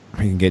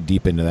get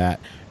deep into that.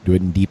 Do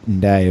it in deep and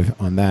dive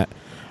on that.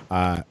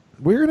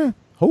 We're gonna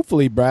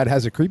hopefully Brad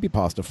has a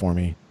creepypasta for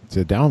me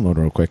to download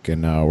real quick,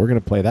 and we're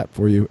gonna play that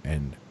for you.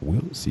 And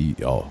we'll see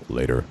y'all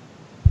later.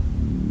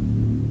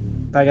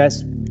 Bye,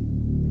 guys.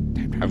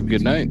 Have a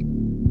good night.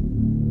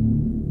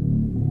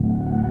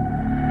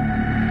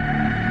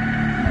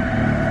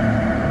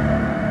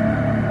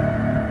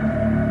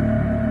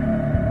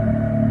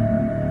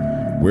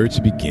 Where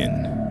to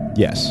begin?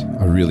 Yes,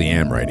 I really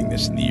am writing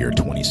this in the year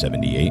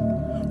 2078.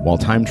 While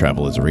time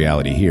travel is a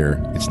reality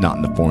here, it's not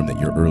in the form that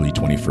your early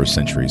 21st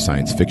century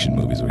science fiction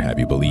movies would have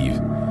you believe.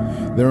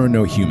 There are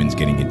no humans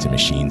getting into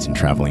machines and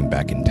traveling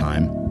back in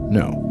time.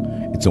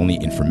 No, it's only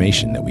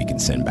information that we can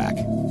send back.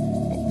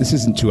 This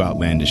isn't too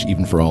outlandish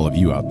even for all of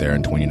you out there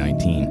in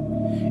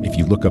 2019. If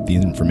you look up the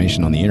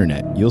information on the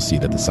internet, you'll see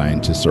that the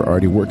scientists are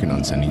already working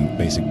on sending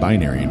basic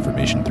binary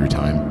information through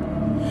time.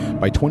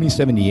 By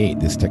 2078,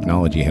 this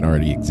technology had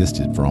already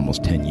existed for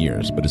almost 10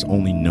 years, but is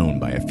only known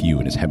by a few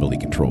and is heavily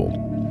controlled.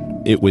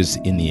 It was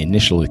in the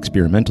initial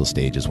experimental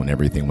stages when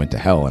everything went to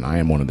hell, and I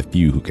am one of the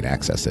few who could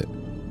access it.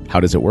 How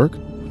does it work?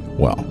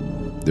 Well,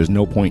 there's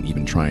no point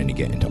even trying to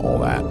get into all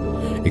that.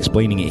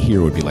 Explaining it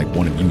here would be like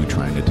one of you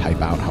trying to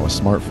type out how a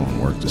smartphone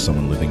worked to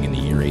someone living in the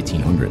year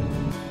 1800.